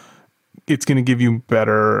use, it's going to give you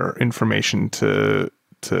better information to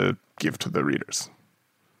give to the readers.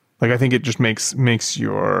 Like, I think it just makes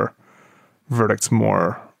your verdicts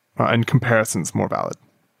more and comparisons more valid.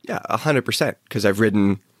 Yeah, 100%. Because I've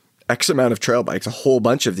ridden X amount of trail bikes, a whole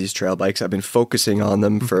bunch of these trail bikes. I've been focusing on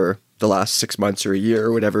them for the last 6 months or a year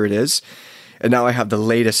or whatever it is. And now I have the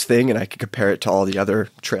latest thing and I can compare it to all the other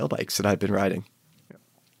trail bikes that I've been riding.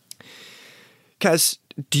 Kaz,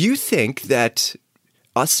 do you think that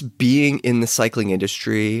us being in the cycling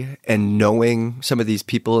industry and knowing some of these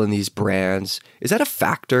people and these brands, is that a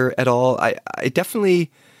factor at all? I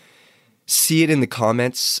definitely see it in the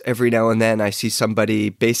comments every now and then. I see somebody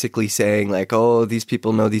basically saying like, oh, these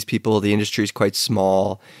people know these people, the industry is quite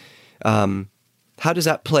small. How does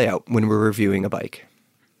that play out when we're reviewing a bike?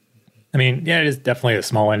 I mean, yeah, it is definitely a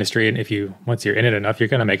small industry. And once you're in it enough, you're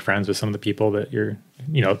going to make friends with some of the people that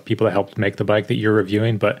people that helped make the bike that you're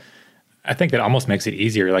reviewing. But I think that almost makes it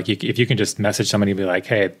easier. Like if you can just message somebody and be like,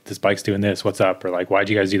 hey, this bike's doing this, what's up? Or like, why'd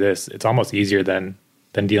you guys do this? It's almost easier than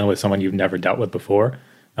dealing with someone you've never dealt with before.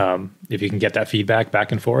 If you can get that feedback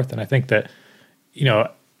back and forth. And I think that,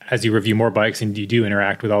 as you review more bikes and you do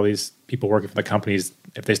interact with all these people working for the companies,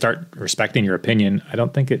 if they start respecting your opinion, I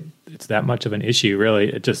don't think it's that much of an issue,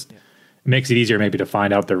 really. It just makes it easier maybe to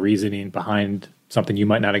find out the reasoning behind something you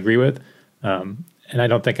might not agree with. And I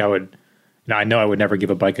don't think I would, I know I would never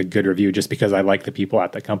give a bike a good review just because I like the people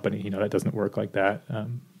at the company. That doesn't work like that.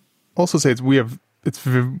 Also say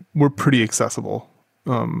we're pretty accessible.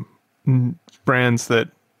 Brands that,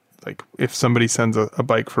 like, if somebody sends a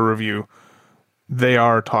bike for review, they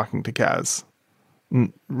are talking to Kaz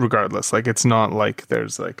regardless. Like, it's not like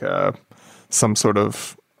there's like some sort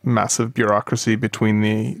of massive bureaucracy between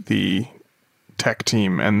the tech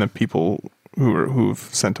team and the people who've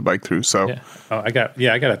sent a bike through. So I got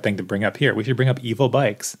a thing to bring up here. We should bring up Evil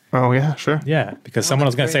bikes. Oh yeah, sure. Yeah, because someone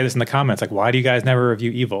was going to say this in the comments, like, why do you guys never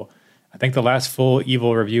review Evil? I think the last full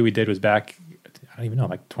Evil review we did was back, I don't even know,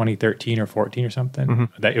 like 2013 or 14 or something.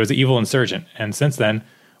 Mm-hmm. That it was the Evil Insurgent, and since then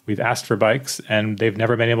we've asked for bikes, and they've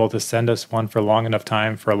never been able to send us one for long enough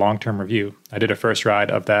time for a long-term review. I did a first ride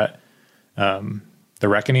of that, the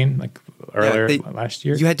Reckoning, like earlier last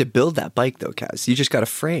year. You had to build that bike though, Kaz. You just got a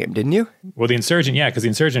frame, didn't you? Well, the Insurgent, yeah, because the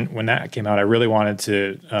Insurgent, when that came out, I really wanted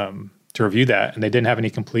to review that, and they didn't have any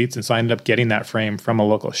completes, and so I ended up getting that frame from a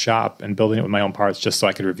local shop and building it with my own parts just so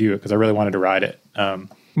I could review it because I really wanted to ride it.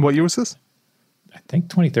 What year was this? I think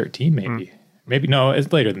 2013, maybe. Maybe no,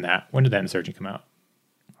 it's later than that. When did that Insurgent come out?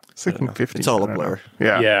 50. It's all a blur.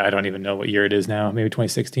 Yeah, I don't even know what year it is now. Maybe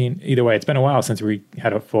 2016. Either way, it's been a while since we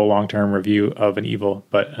had a full long-term review of an Evil.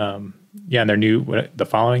 But and they're new. The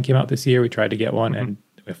following came out this year. We tried to get one, and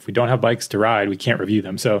if we don't have bikes to ride, we can't review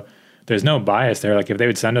them. So there's no bias there. Like if they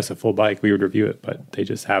would send us a full bike, we would review it, but they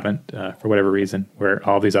just haven't for whatever reason. Where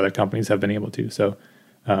all these other companies have been able to. So,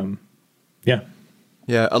 yeah.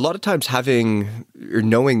 Yeah, a lot of times having or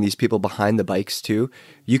knowing these people behind the bikes too,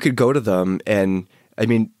 you could go to them and, I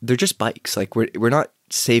mean, they're just bikes. Like we're not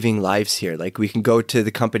saving lives here. Like we can go to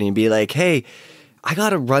the company and be like, hey, I got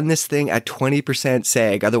to run this thing at 20%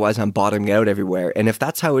 sag. Otherwise I'm bottoming out everywhere. And if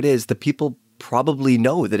that's how it is, the people probably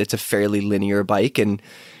know that it's a fairly linear bike. And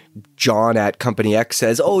John at Company X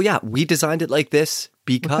says, oh yeah, we designed it like this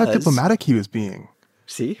because... Look how diplomatic he was being.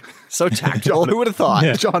 See? So tactile. Who would have thought?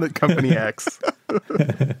 Yeah. John at Company X.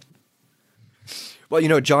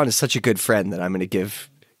 Well, John is such a good friend that I'm going to give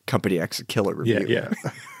Company X a killer review. Yeah.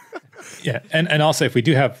 Yeah. And also if we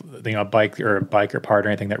do have a bike or part or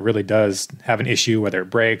anything that really does have an issue, whether it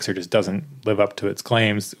breaks or just doesn't live up to its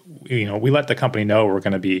claims, we let the company know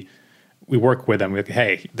we work with them. We're like,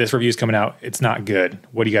 hey, this review's coming out. It's not good.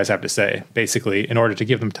 What do you guys have to say? Basically, in order to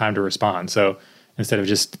give them time to respond. So instead of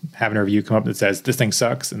just having a review come up that says this thing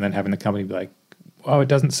sucks and then having the company be like, oh, it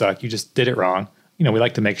doesn't suck. You just did it wrong. We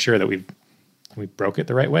like to make sure that we've we broke it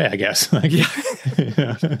the right way, I guess. Like,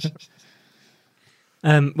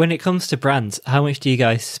 When it comes to brands, how much do you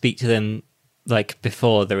guys speak to them like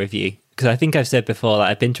before the review? Because I think I've said before that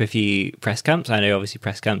I've been to a few press camps. I know obviously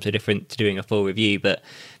press camps are different to doing a full review, but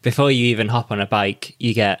before you even hop on a bike,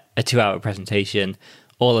 you get a 2-hour presentation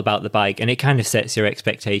all about the bike, and it kind of sets your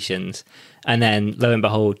expectations. And then lo and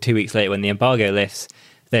behold, 2 weeks later when the embargo lifts,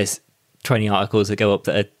 there's 20 articles that go up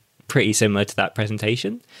that are pretty similar to that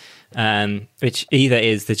presentation, which either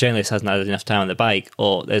is the journalist hasn't had enough time on the bike,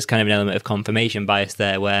 or there's kind of an element of confirmation bias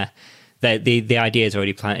there where the idea is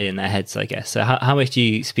already planted in their heads, I guess. So how much do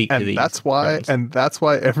you speak to these? That's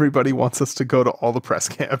why everybody wants us to go to all the press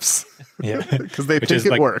camps. Yeah, because they think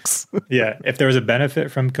it works. Yeah, if there was a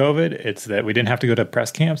benefit from COVID, it's that we didn't have to go to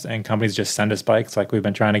press camps and companies just send us bikes like we've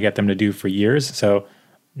been trying to get them to do for years. So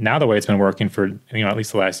now the way it's been working for at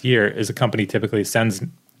least the last year is a company typically sends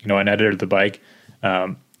an editor to the bike.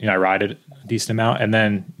 I ride it a decent amount, and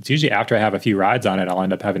then it's usually after I have a few rides on it, I'll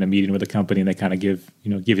end up having a meeting with the company, and they kind of give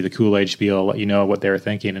you the Kool-Aid spiel, let you know what they were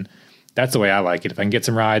thinking, and that's the way I like it. If I can get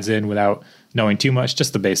some rides in without knowing too much,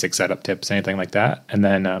 just the basic setup tips, anything like that, and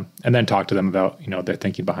then talk to them about their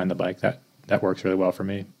thinking behind the bike. That works really well for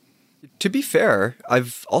me. To be fair,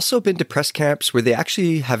 I've also been to press camps where they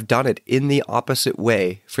actually have done it in the opposite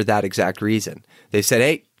way for that exact reason. They said,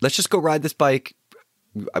 hey, let's just go ride this bike.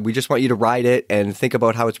 We just want you to ride it and think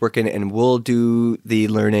about how it's working, and we'll do the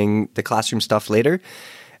learning, the classroom stuff later.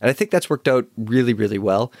 And I think that's worked out really, really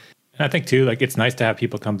well. And I think too, like it's nice to have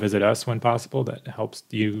people come visit us when possible. That helps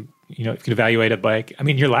you, you can evaluate a bike. I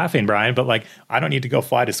mean, you're laughing, Brian, but like I don't need to go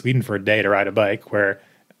fly to Sweden for a day to ride a bike where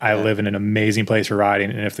I live in an amazing place for riding.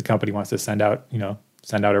 And if the company wants to send out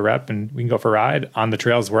a rep and we can go for a ride on the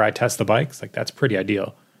trails where I test the bikes, like that's pretty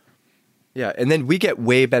ideal. Yeah, and then we get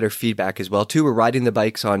way better feedback as well, too. We're riding the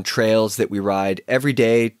bikes on trails that we ride every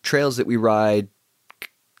day, trails that we ride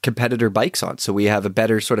competitor bikes on. So we have a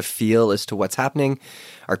better sort of feel as to what's happening.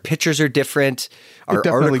 Our pictures are different. Our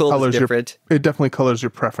article is different. It definitely colors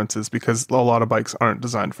your preferences because a lot of bikes aren't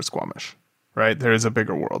designed for Squamish, right? There is a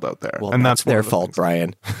bigger world out there. Well, and that's their fault,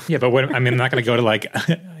 Brian. Yeah, but I'm not going to go to like,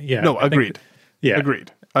 yeah. No, agreed.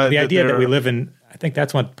 Agreed. The idea that we live in, I think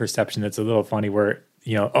that's one perception that's a little funny where,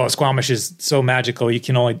 Squamish is so magical. You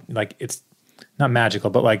can only it's not magical,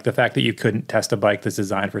 but like the fact that you couldn't test a bike that's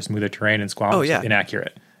designed for smoother terrain in Squamish is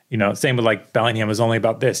inaccurate. Same with like Bellingham is only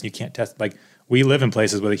about this. And you can't test, like we live in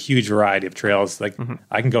places with a huge variety of trails. Like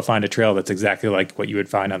I can go find a trail that's exactly like what you would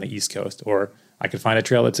find on the East Coast, or I could find a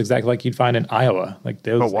trail that's exactly like you'd find in Iowa. Like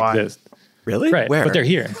those exist. Really? Right. Where? But they're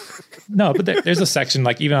here. No, but there's a section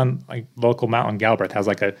like even on like local mountain Galbraith has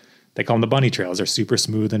like they call them the bunny trails. They're super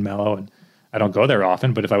smooth and mellow, and I don't go there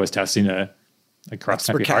often, but if I was testing a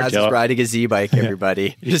cross-country hardtail, Kaz is riding a Z-bike,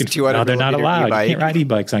 everybody. Just 200. No, they're not allowed. You can't ride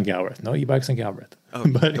e-bikes on Galbraith. No e-bikes on Galbraith. Oh,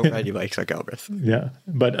 but, don't ride e-bikes on Galbraith. Yeah,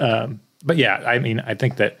 but yeah, I mean, I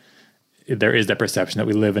think that there is that perception that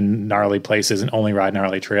we live in gnarly places and only ride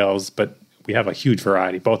gnarly trails, but we have a huge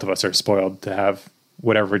variety. Both of us are spoiled to have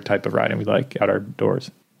whatever type of riding we like out our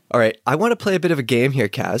doors. All right, I want to play a bit of a game here,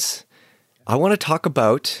 Kaz. I want to talk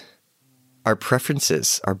about our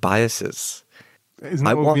preferences, our biases. Isn't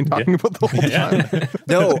that what we've been talking about the whole time?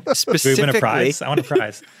 No, specifically. Do we win a prize? I want a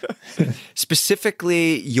prize.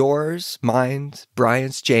 Specifically yours, mine,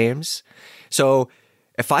 Brian's, James. So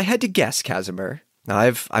if I had to guess, Casimir, now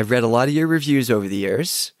I've read a lot of your reviews over the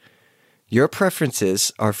years. Your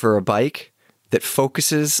preferences are for a bike that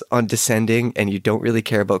focuses on descending and you don't really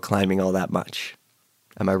care about climbing all that much.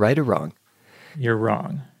 Am I right or wrong? You're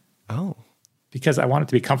wrong. Oh. Because I want it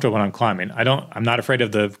to be comfortable when I'm climbing. I'm not afraid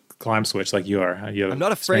of the climb switch like you are. I'm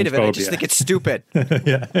not afraid of it. I just think it's stupid.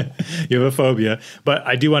 Yeah, you have a phobia. But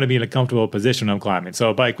I do want to be in a comfortable position when I'm climbing. So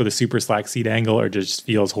a bike with a super slack seat angle or just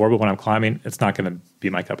feels horrible when I'm climbing, it's not going to be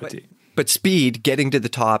my cup of tea. But speed, getting to the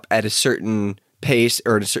top at a certain pace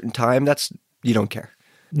or at a certain time, you don't care.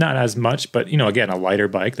 Not as much, but again, a lighter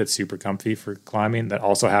bike that's super comfy for climbing that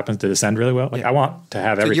also happens to descend really well. Like I want to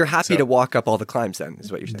have everything. So you're happy to walk up all the climbs then,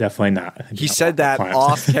 is what you're saying? Definitely not. He said that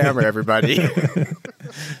off camera, everybody.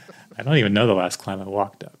 I don't even know the last climb I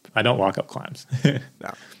walked up. I don't walk up climbs.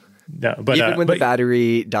 No, but even when the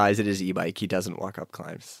battery dies at his e-bike, he doesn't walk up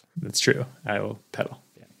climbs. That's true. I will pedal.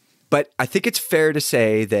 Yeah. But I think it's fair to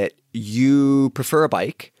say that you prefer a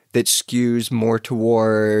bike that skews more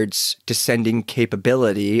towards descending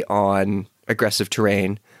capability on aggressive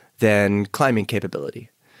terrain than climbing capability.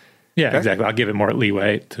 Yeah, okay. Exactly. I'll give it more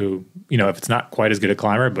leeway to, if it's not quite as good a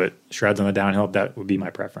climber, but shreds on the downhill, that would be my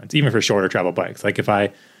preference, even for shorter travel bikes. Like if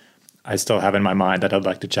I still have in my mind that I'd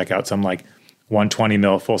like to check out some like 120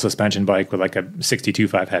 mil full suspension bike with like a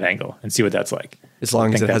 62.5 head angle and see what that's like. As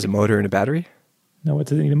long as it has a motor and a battery? No, what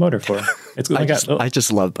does it need a motor for? It's I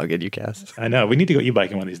just love bugging you, Cass. I know. We need to go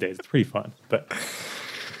e-biking one of these days. It's pretty fun.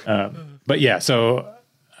 But yeah, so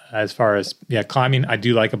as far as climbing, I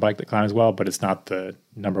do like a bike that climbs well, but it's not the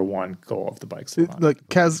number one goal of the bike salon. Like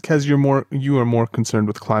Kaz, you are more concerned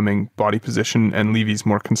with climbing body position, and Levy's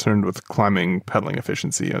more concerned with climbing pedaling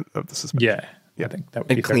efficiency of the suspension. Yeah, I think that would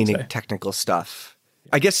be And fair to cleaning say. technical stuff.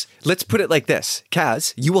 I guess let's put it like this.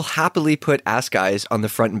 Kaz, you will happily put ass guys on the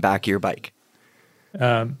front and back of your bike.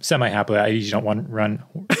 Semi-happily. I usually don't want to run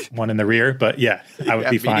one in the rear, but yeah, I would Yeah,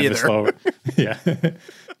 be me fine with neither. slow. Yeah.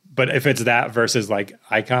 But if it's that versus like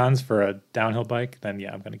Icons for a downhill bike, then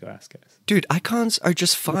yeah, I'm going to go ass guys. Dude, icons are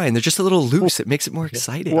just fine. They're just a little loose. It makes it more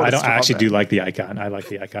exciting. What I a don't. I actually strawman. do like the Icon. I like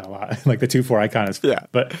the Icon a lot. Like the 2.4 Icon is fun. Yeah.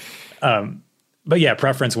 But yeah,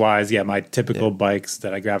 preference wise, yeah, my typical bikes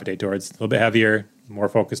that I gravitate towards a little bit heavier, more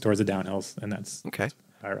focused towards the downhills, and that's Okay.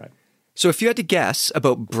 all right. So if you had to guess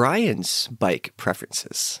about Brian's bike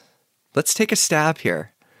preferences, let's take a stab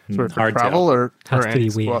here. For Hardtail. travel or Has to be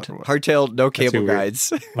Andy's weird. squat? Hardtail, no That's cable too weird.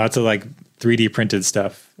 guides. Lots of like 3D printed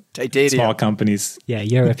stuff. Titanium. Small companies, Yeah,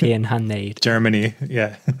 European handmade. Germany,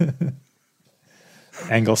 yeah.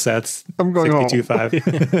 Angle sets. I'm going home.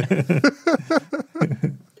 62.5.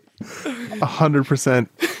 100%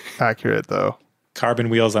 accurate though. Carbon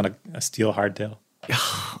wheels on a steel hardtail.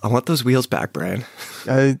 I want those wheels back, Brian.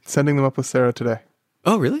 Sending them up with Sarah today.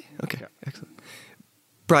 Oh, really? Okay. Excellent.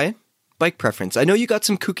 Brian, bike preference. I know you got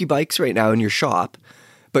some kooky bikes right now in your shop,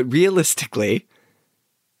 but realistically,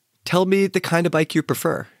 tell me the kind of bike you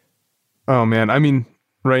prefer. Oh man, I mean,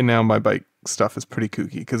 right now my bike stuff is pretty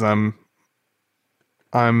kooky because I'm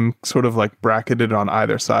sort of like bracketed on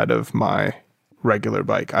either side of my regular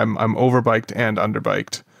bike. I'm overbiked and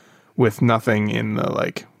underbiked with nothing in the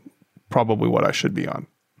like probably what I should be on.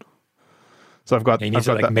 So I've got You need I've to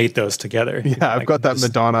got like that, mate those together. yeah, I've Like, got that just-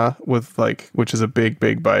 Madonna with like which is a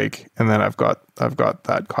big bike, and then I've got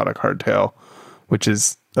that Kodak hardtail, which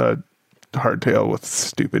is a hardtail with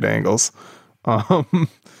stupid angles.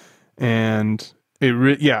 And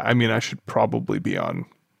I mean, I should probably be on,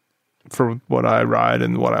 for what I ride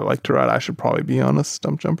and what I like to ride, I should probably be on a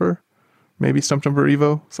Stump Jumper, maybe Stump Jumper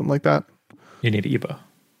Evo, something like that. You need an Evo.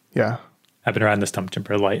 Yeah, I've been riding the Stump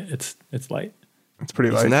Jumper light. It's light. it's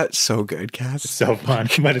pretty Isn't light. that so good, Cass? So fun.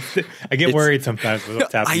 But I get worried sometimes with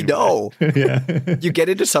what's happening. I know. Yeah. You get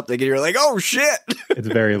into something and you're like, oh shit. It's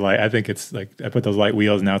very light. I think it's like, I put those light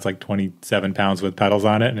wheels, now it's like 27 pounds with pedals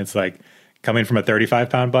on it. And it's like coming from a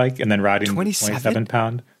 35-pound bike and then riding 27?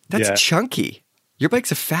 27-pound. That's yeah. chunky. Your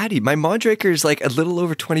bike's a fatty. My Mondraker is like a little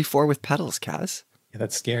over 24 with pedals, Kaz. Yeah,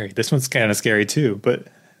 that's scary. This one's kind of scary too. But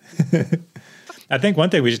I think one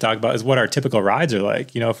thing we should talk about is what our typical rides are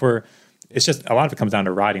like. You know, it's just a lot of it comes down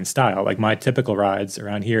to riding style. Like my typical rides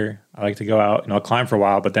around here, I like to go out and I'll climb for a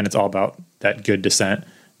while, but then it's all about that good descent,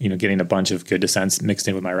 you know, getting a bunch of good descents mixed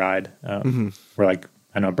in with my ride. Where like,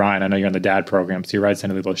 I know, Brian, I know you're on the dad program, so your rides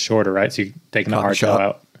tend to be a little shorter, right? So you're taking the Coffee hard shell shop.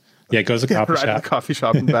 out. Yeah, it goes to coffee Right to shop. the coffee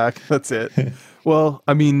shop and back. That's it. Well,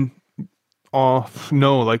 I mean, no,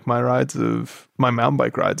 like my mountain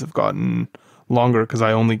bike rides have gotten longer because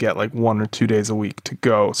I only get like 1 or 2 days a week to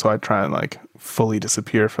go. So I try and like fully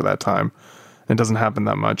disappear for that time. It doesn't happen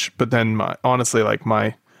that much. But then honestly, like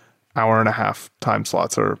my hour and a half time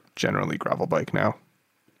slots are generally gravel bike now.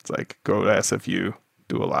 It's like go to SFU,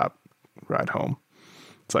 do a lap, ride home.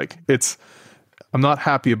 It's like, I'm not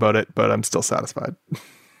happy about it, but I'm still satisfied.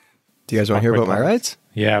 Do you guys want to hear about my rides?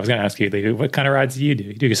 Yeah, I was going to ask you, Lee, what kind of rides do? You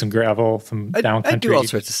do some gravel, some down I country? do all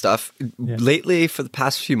sorts of stuff. Lately, for the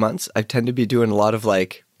past few months, I tend to be doing a lot of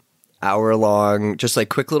like hour-long, just like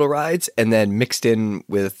quick little rides, and then mixed in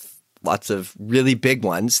with lots of really big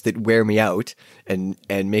ones that wear me out and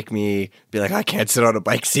make me be like, I can't sit on a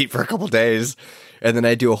bike seat for a couple days. And then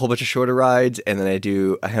I do a whole bunch of shorter rides, and then I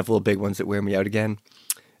do a handful of big ones that wear me out again.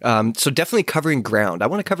 So definitely covering ground. I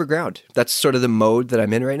want to cover ground. That's sort of the mode that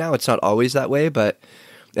I'm in right now. It's not always that way,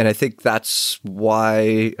 and I think that's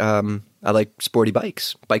why I like sporty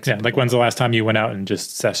bikes. Yeah, like when's the last time you went out and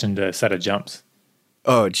just sessioned a set of jumps?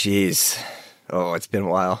 Oh, geez. Oh, it's been a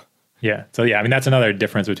while. Yeah. So yeah, I mean that's another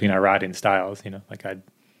difference between our riding styles. You know, like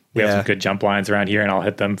we have some good jump lines around here, and I'll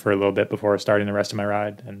hit them for a little bit before starting the rest of my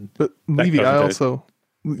ride. And But that Levy, goes into-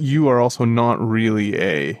 you are also not really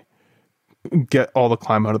a get all the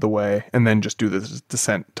climb out of the way and then just do this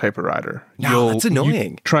descent type of rider. No, that's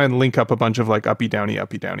annoying. You try and link up a bunch of like uppy downy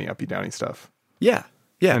stuff. Yeah.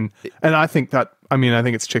 Yeah. And I think I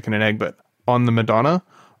think it's chicken and egg, but on the Madonna,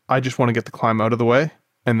 I just want to get the climb out of the way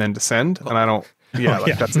and then descend. And I don't,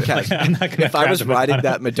 that's it. Okay. I'm not gonna If I grab was the riding Madonna.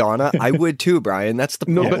 that Madonna, I would too, Brian. That's the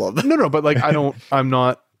problem. But, no, but like I'm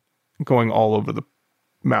not going all over the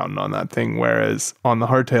mountain on that thing. Whereas on the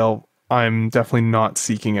hardtail, I'm definitely not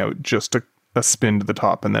seeking out just a spin to the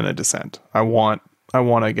top and then a descent. I want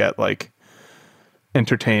to get like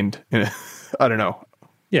entertained in I don't know.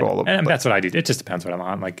 Yeah, and that's what I do. It just depends what I'm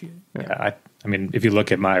on. Like, yeah, I mean, if you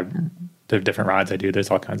look at the different rides I do, there's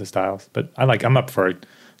all kinds of styles. But I'm up for a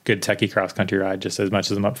good techie cross country ride just as much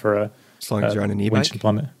as I'm up for as long as you're on an e-bike.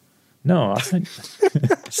 Plummet. No,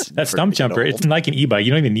 that stump jumper. It's like an e-bike.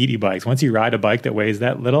 You don't even need e-bikes. Once you ride a bike that weighs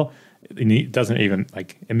that little, it doesn't even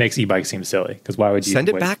like. It makes e-bikes seem silly because why would you send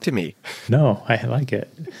it back to me? No, I like it.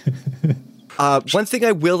 One thing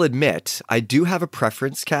I will admit, I do have a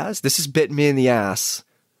preference, Kaz. This has bitten me in the ass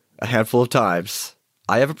a handful of times.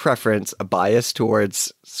 I have a preference, a bias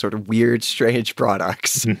towards sort of weird, strange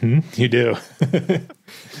products. Mm-hmm, you do.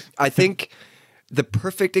 I think the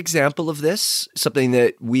perfect example of this, something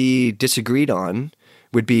that we disagreed on,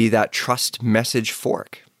 would be that Trust Message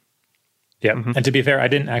fork. Yeah, and to be fair, I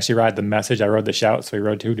didn't actually ride the Message. I rode the Shout, so we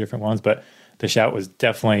rode two different ones, but the Shout was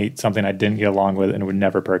definitely something I didn't get along with and would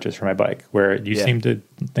never purchase for my bike, where you seem to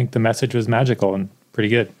think the Message was magical and pretty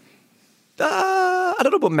good. I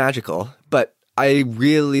don't know about magical, but I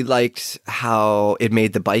really liked how it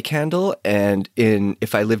made the bike handle. And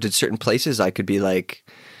if I lived in certain places, I could be like,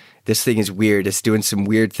 this thing is weird. It's doing some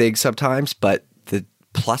weird things sometimes, but the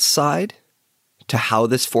plus side to how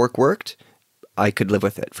this fork worked, I could live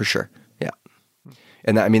with it for sure. Yeah.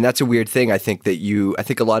 And that's a weird thing. I think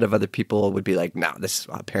a lot of other people would be like, no,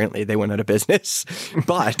 apparently they went out of business,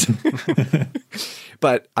 but,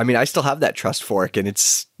 but I still have that Trust fork and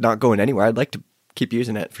it's not going anywhere. I'd like to keep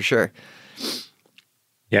using it for sure.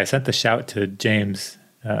 Yeah. I sent the Shout to James.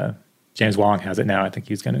 James Wong has it now. I think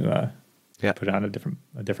he's going to, put it on a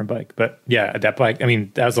different bike. But yeah, that bike,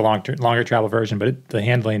 that was a longer travel version, but the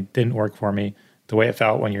handling didn't work for me. The way it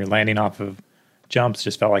felt when you're landing off of jumps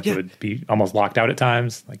just felt like it would be almost locked out at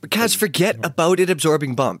times. Like, guys, forget about it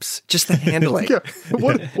absorbing bumps. Just the handling.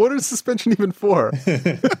 What is suspension even for?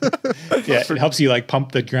 Yeah, it helps you like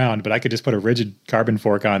pump the ground, but I could just put a rigid carbon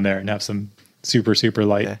fork on there and have some super, super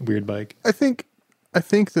light, weird bike. I think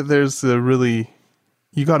that there's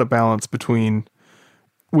you got a balance between,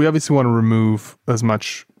 we obviously want to remove as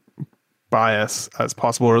much bias as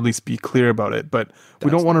possible, or at least be clear about it, but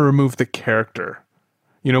we don't want to remove the character,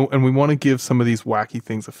 and we want to give some of these wacky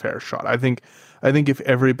things a fair shot. I think if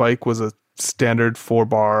every bike was a standard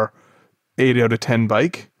 4-bar 8 out of 10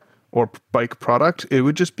 bike or bike product, it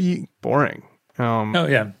would just be boring. And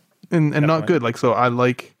not good. Like, so I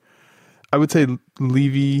would say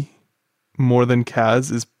Levy more than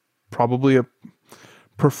Kaz is probably a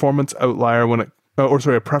performance outlier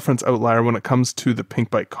a preference outlier when it comes to the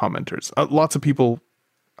pink bike commenters. Lots of people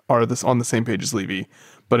are on the same page as Levy,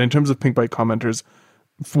 but in terms of pink bike commenters,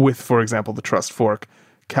 with, for example, the Trust fork,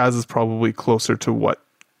 Kaz is probably closer to what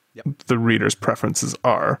the reader's preferences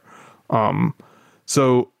are.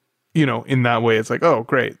 So, in that way, it's like, oh,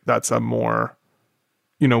 great, that's a more,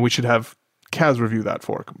 we should have Kaz review that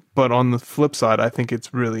fork. But on the flip side, I think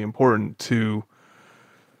it's really important to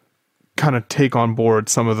kind of take on board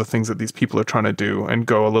some of the things that these people are trying to do and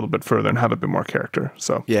go a little bit further and have a bit more character.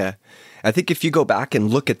 So yeah, I think if you go back and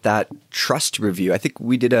look at that Trust review, I think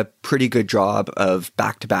we did a pretty good job of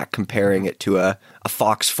back-to-back comparing it to a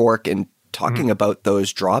Fox fork and talking about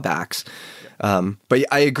those drawbacks. But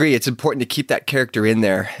I agree, it's important to keep that character in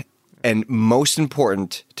there, and most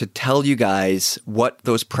important, to tell you guys what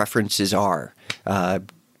those preferences are.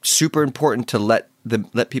 Super important to let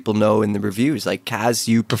people know in the reviews, like, Kaz,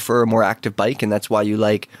 you prefer a more active bike and that's why you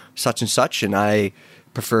like such and such, and I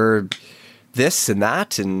prefer this and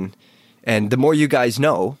that, and the more you guys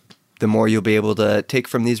know, the more you'll be able to take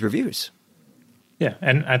from these reviews. Yeah,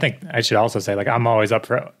 and I think I should also say, like, I'm always up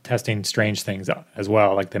for testing strange things as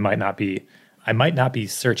well. Like, I might not be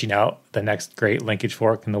searching out the next great linkage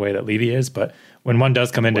fork in the way that Levy is, but when one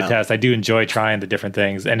does come into test, I do enjoy trying the different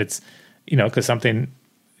things, and it's, because something,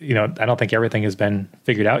 I don't think everything has been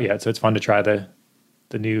figured out yet. So it's fun to try the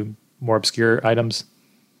new, more obscure items.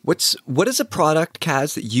 What is a product,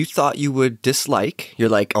 Kaz, that you thought you would dislike? You're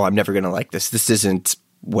like, oh, I'm never going to like this. This isn't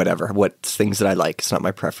whatever. What things that I like? It's not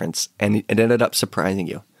my preference. And it ended up surprising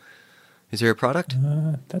you. Is there a product?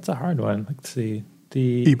 That's a hard one. Let's see. The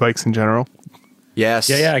e-bikes in general. Yes.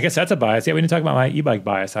 Yeah. I guess that's a bias. Yeah, we didn't talk about my e-bike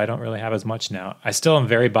bias. I don't really have as much now. I still am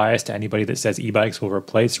very biased to anybody that says e-bikes will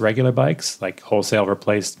replace regular bikes, like wholesale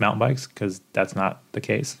replace mountain bikes, because that's not the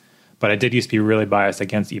case. But I did used to be really biased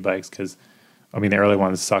against e-bikes because, the early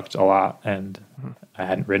ones sucked a lot, and I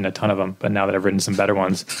hadn't ridden a ton of them. But now that I've ridden some better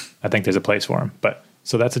ones, I think there's a place for them. But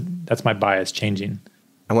so that's my bias changing.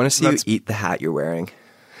 I want to see you eat the hat you're wearing.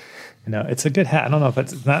 It's a good hat. I don't know if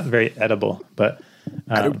it's not very edible, but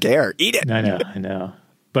I don't care. Eat it. I know.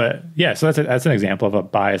 But yeah, so that's an example of a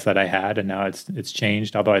bias that I had, and now it's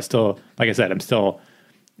changed. Although I still, like I said, I'm still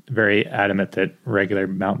very adamant that regular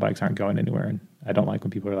mountain bikes aren't going anywhere, and I don't like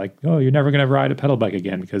when people are like, "Oh, you're never going to ride a pedal bike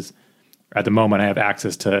again," because at the moment I have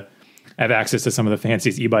access to some of the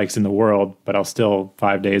fanciest e-bikes in the world, but I'll still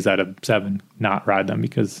 5 days out of 7 not ride them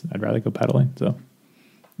because I'd rather go pedaling. So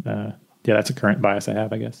yeah, that's a current bias I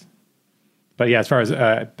have, I guess. But yeah, as far as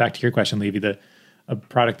back to your question, Levy, a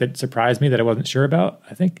product that surprised me that I wasn't sure about,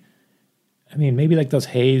 I mean, maybe like those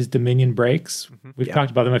Hayes Dominion brakes. We've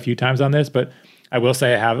talked about them a few times on this, but I will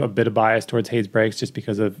say I have a bit of bias towards Hayes brakes just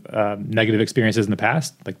because of negative experiences in the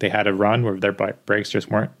past. Like they had a run where their brakes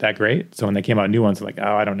just weren't that great. So when they came out new ones, I'm like,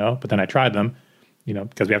 oh, I don't know. But then I tried them,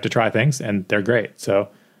 because we have to try things, and they're great. So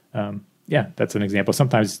yeah, that's an example.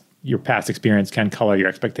 Sometimes your past experience can color your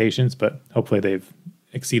expectations, but hopefully they've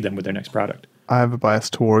exceed them with their next product. I have a bias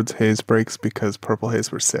towards Hayes brakes because Purple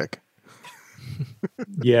Haze were sick.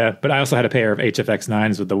 Yeah, but I also had a pair of HFX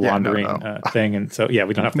 9s with the wandering thing, and so yeah,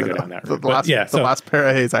 we don't have to go down that route. The last pair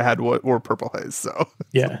of Haze I had were Purple Haze, so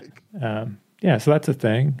yeah, so that's a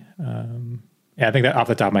thing. Yeah, I think that off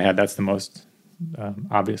the top of my head, that's the most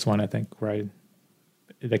obvious one. I think where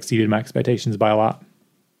it exceeded my expectations by a lot.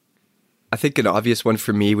 I think an obvious one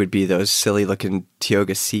for me would be those silly looking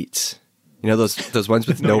Tioga seats. Those ones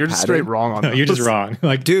with no you're padding. Just straight wrong on those. You're just wrong.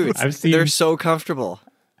 Like, dude, they're so comfortable.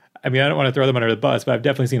 I mean, I don't want to throw them under the bus, but I've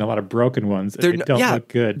definitely seen a lot of broken ones. They don't look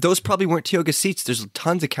good. Those probably weren't Tioga seats. There's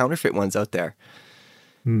tons of counterfeit ones out there.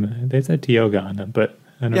 They said Tioga on them, but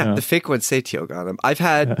I don't know. Yeah, the fake ones say Tioga on them. I've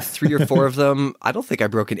had 3 or 4 of them. I don't think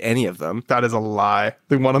I've broken any of them. That is a lie.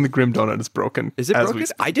 The one on the Grim Donut is broken. Is it broken?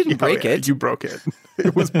 I didn't break it. You broke it.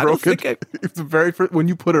 It was broken. It's the very first, when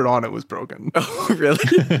you put it on, it was broken. Oh, really?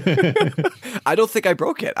 I don't think I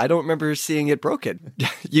broke it. I don't remember seeing it broken.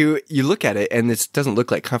 You look at it and this doesn't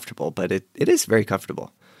look like comfortable, but it is very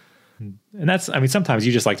comfortable. And sometimes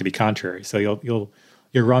you just like to be contrary. So you'll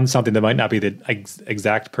run something that might not be the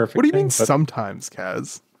exact perfect What do you thing, mean sometimes,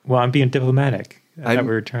 Kaz? Well, I'm being diplomatic.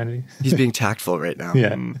 We're trying to... He's being tactful right now.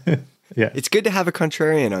 Yeah. Yeah. It's good to have a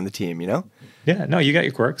contrarian on the team, Yeah, no, you got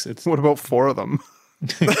your quirks. What about 4 of them?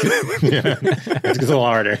 Yeah. It's a little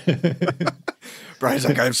harder. Brian's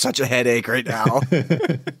like, I have such a headache right now.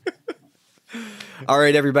 All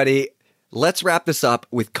right, everybody. Let's wrap this up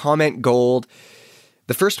with comment gold.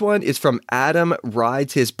 The first one is from Adam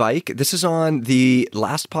Rides His Bike. This is on the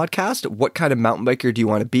last podcast. What kind of mountain biker do you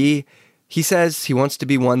want to be? He says he wants to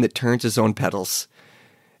be one that turns his own pedals.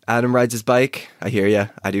 Adam rides his bike. I hear you.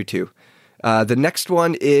 I do too. The next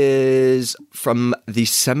one is from the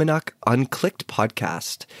Seminuk Unclicked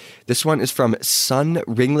podcast. This one is from Sun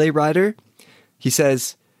Ringley Rider. He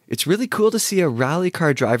says, it's really cool to see a rally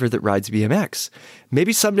car driver that rides BMX.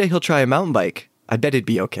 Maybe someday he'll try a mountain bike. I bet it'd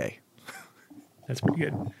be okay. That's pretty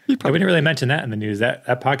good. We didn't really mention that in the news. That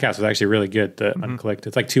podcast was actually really good, the Unclicked.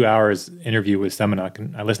 It's like 2 hours interview with Seminuk,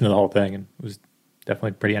 and I listened to the whole thing and was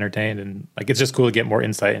definitely pretty entertained. And like, it's just cool to get more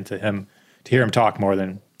insight into him, to hear him talk more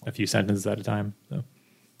than a few sentences at a time. So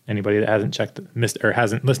anybody that hasn't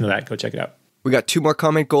hasn't listened to that, go check it out. We got 2 more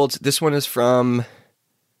comment golds. This one is from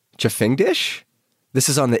Chafing Dish. This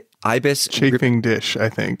is on the Ibis Chafing Dish, I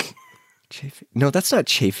think. No, that's not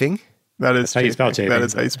chafing. That's how you spell chafing. That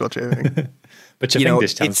is how you spell chafing. But Chafing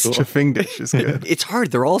Dish sounds cool. Chafing Dish is good. It's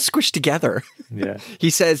hard. They're all squished together. Yeah.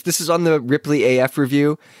 He says this is on the Ripley AF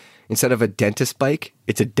review. Instead of a dentist bike,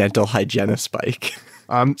 it's a dental hygienist bike.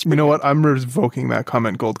 You know what? I'm revoking that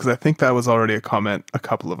comment gold because I think that was already a comment a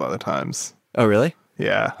couple of other times. Oh, really?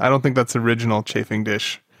 Yeah. I don't think that's original Chafing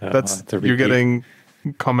Dish. You're getting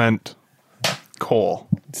comment coal.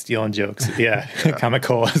 Stealing jokes. Yeah. Comment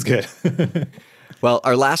coal is good. Well,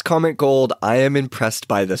 our last comment gold, I am impressed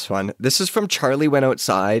by this one. This is from Charlie Went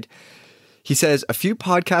Outside. He says, a few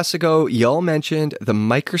podcasts ago, y'all mentioned the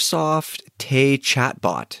Microsoft Tay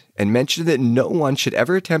chatbot and mentioned that no one should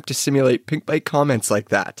ever attempt to simulate Pinkbike comments like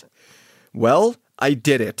that. Well, I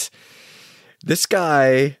did it. This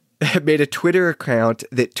guy made a Twitter account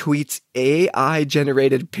that tweets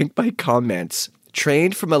AI-generated Pinkbike comments,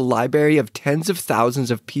 trained from a library of tens of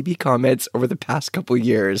thousands of PB comments over the past couple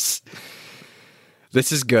years.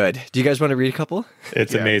 This is good. Do you guys want to read a couple?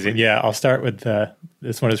 It's amazing. Yeah, I'll start with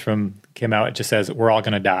this one came out. It just says, we're all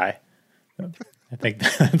going to die. I think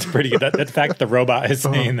that's pretty good. That fact that the robot is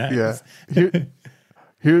saying that. Yeah.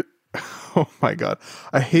 Here, oh my God.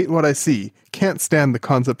 I hate what I see. Can't stand the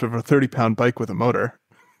concept of a 30-pound bike with a motor.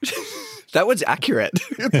 That one's accurate.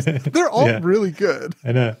 They're all really good.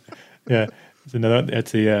 I know. Yeah. It's another,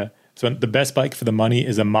 so the best bike for the money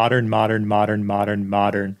is a modern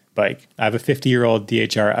bike. I have a 50-year-old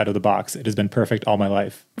DHR out of the box. It has been perfect all my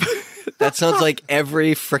life. That sounds like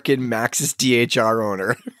every frickin' Maxxis DHR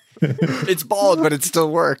owner. It's bald, but it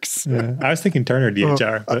still works. Yeah. I was thinking Turner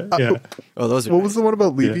DHR, but yeah. Oh, those are What was the one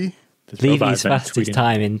about Levy? Levy's fastest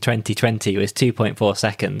time in 2020 was 2.4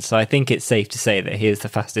 seconds, so I think it's safe to say that he is the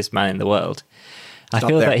fastest man in the world. I Stop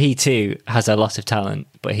feel there. that he too has a lot of talent,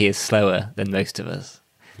 but he is slower than most of us.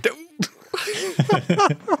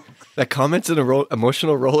 That comment's an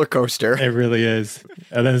emotional roller coaster. It really is.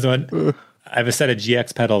 And then there's one. I have a set of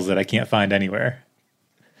GX pedals that I can't find anywhere.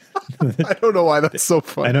 I don't know why that's so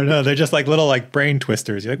funny. I don't know. They're just like little like brain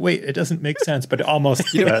twisters. You're like, wait, it doesn't make sense, but it almost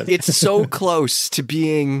does. It's so close to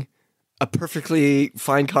being a perfectly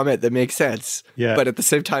fine comment that makes sense. Yeah. But at the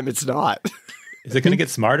same time, it's not. Is it going to get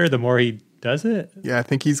smarter the more he does it? Yeah, I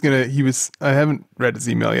think I haven't read his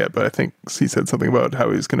email yet, but I think he said something about how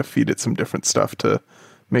he was going to feed it some different stuff to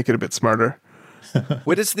make it a bit smarter.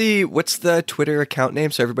 What's the Twitter account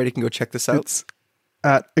name so everybody can go check this out? It's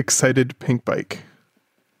at Excited Pink Bike.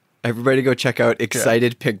 Everybody go check out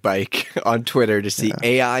Excited Pig Bike on Twitter to see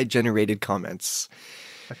AI generated comments.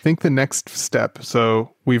 I think the next step,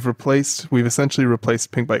 so we've essentially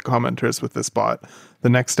replaced Pink Bike commenters with this bot. The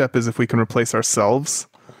next step is if we can replace ourselves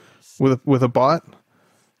with a bot.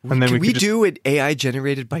 And then Can we just do an AI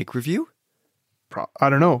generated bike review? I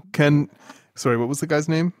don't know. Sorry, what was the guy's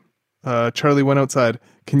name? Charlie went outside.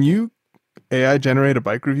 Can you AI generate a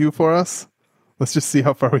bike review for us? Let's just see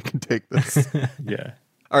how far we can take this. Yeah.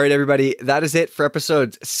 All right, everybody, that is it for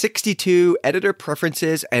episode 62, editor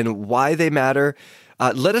preferences and why they matter.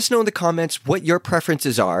 Let us know in the comments what your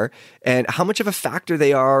preferences are and how much of a factor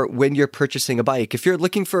they are when you're purchasing a bike. If you're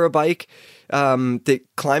looking for a bike that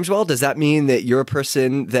climbs well, does that mean that you're a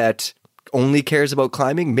person that only cares about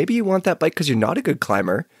climbing? Maybe you want that bike because you're not a good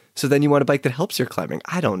climber. So then you want a bike that helps your climbing.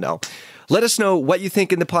 I don't know. Let us know what you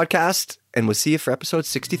think in the podcast, and we'll see you for episode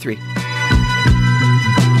 63.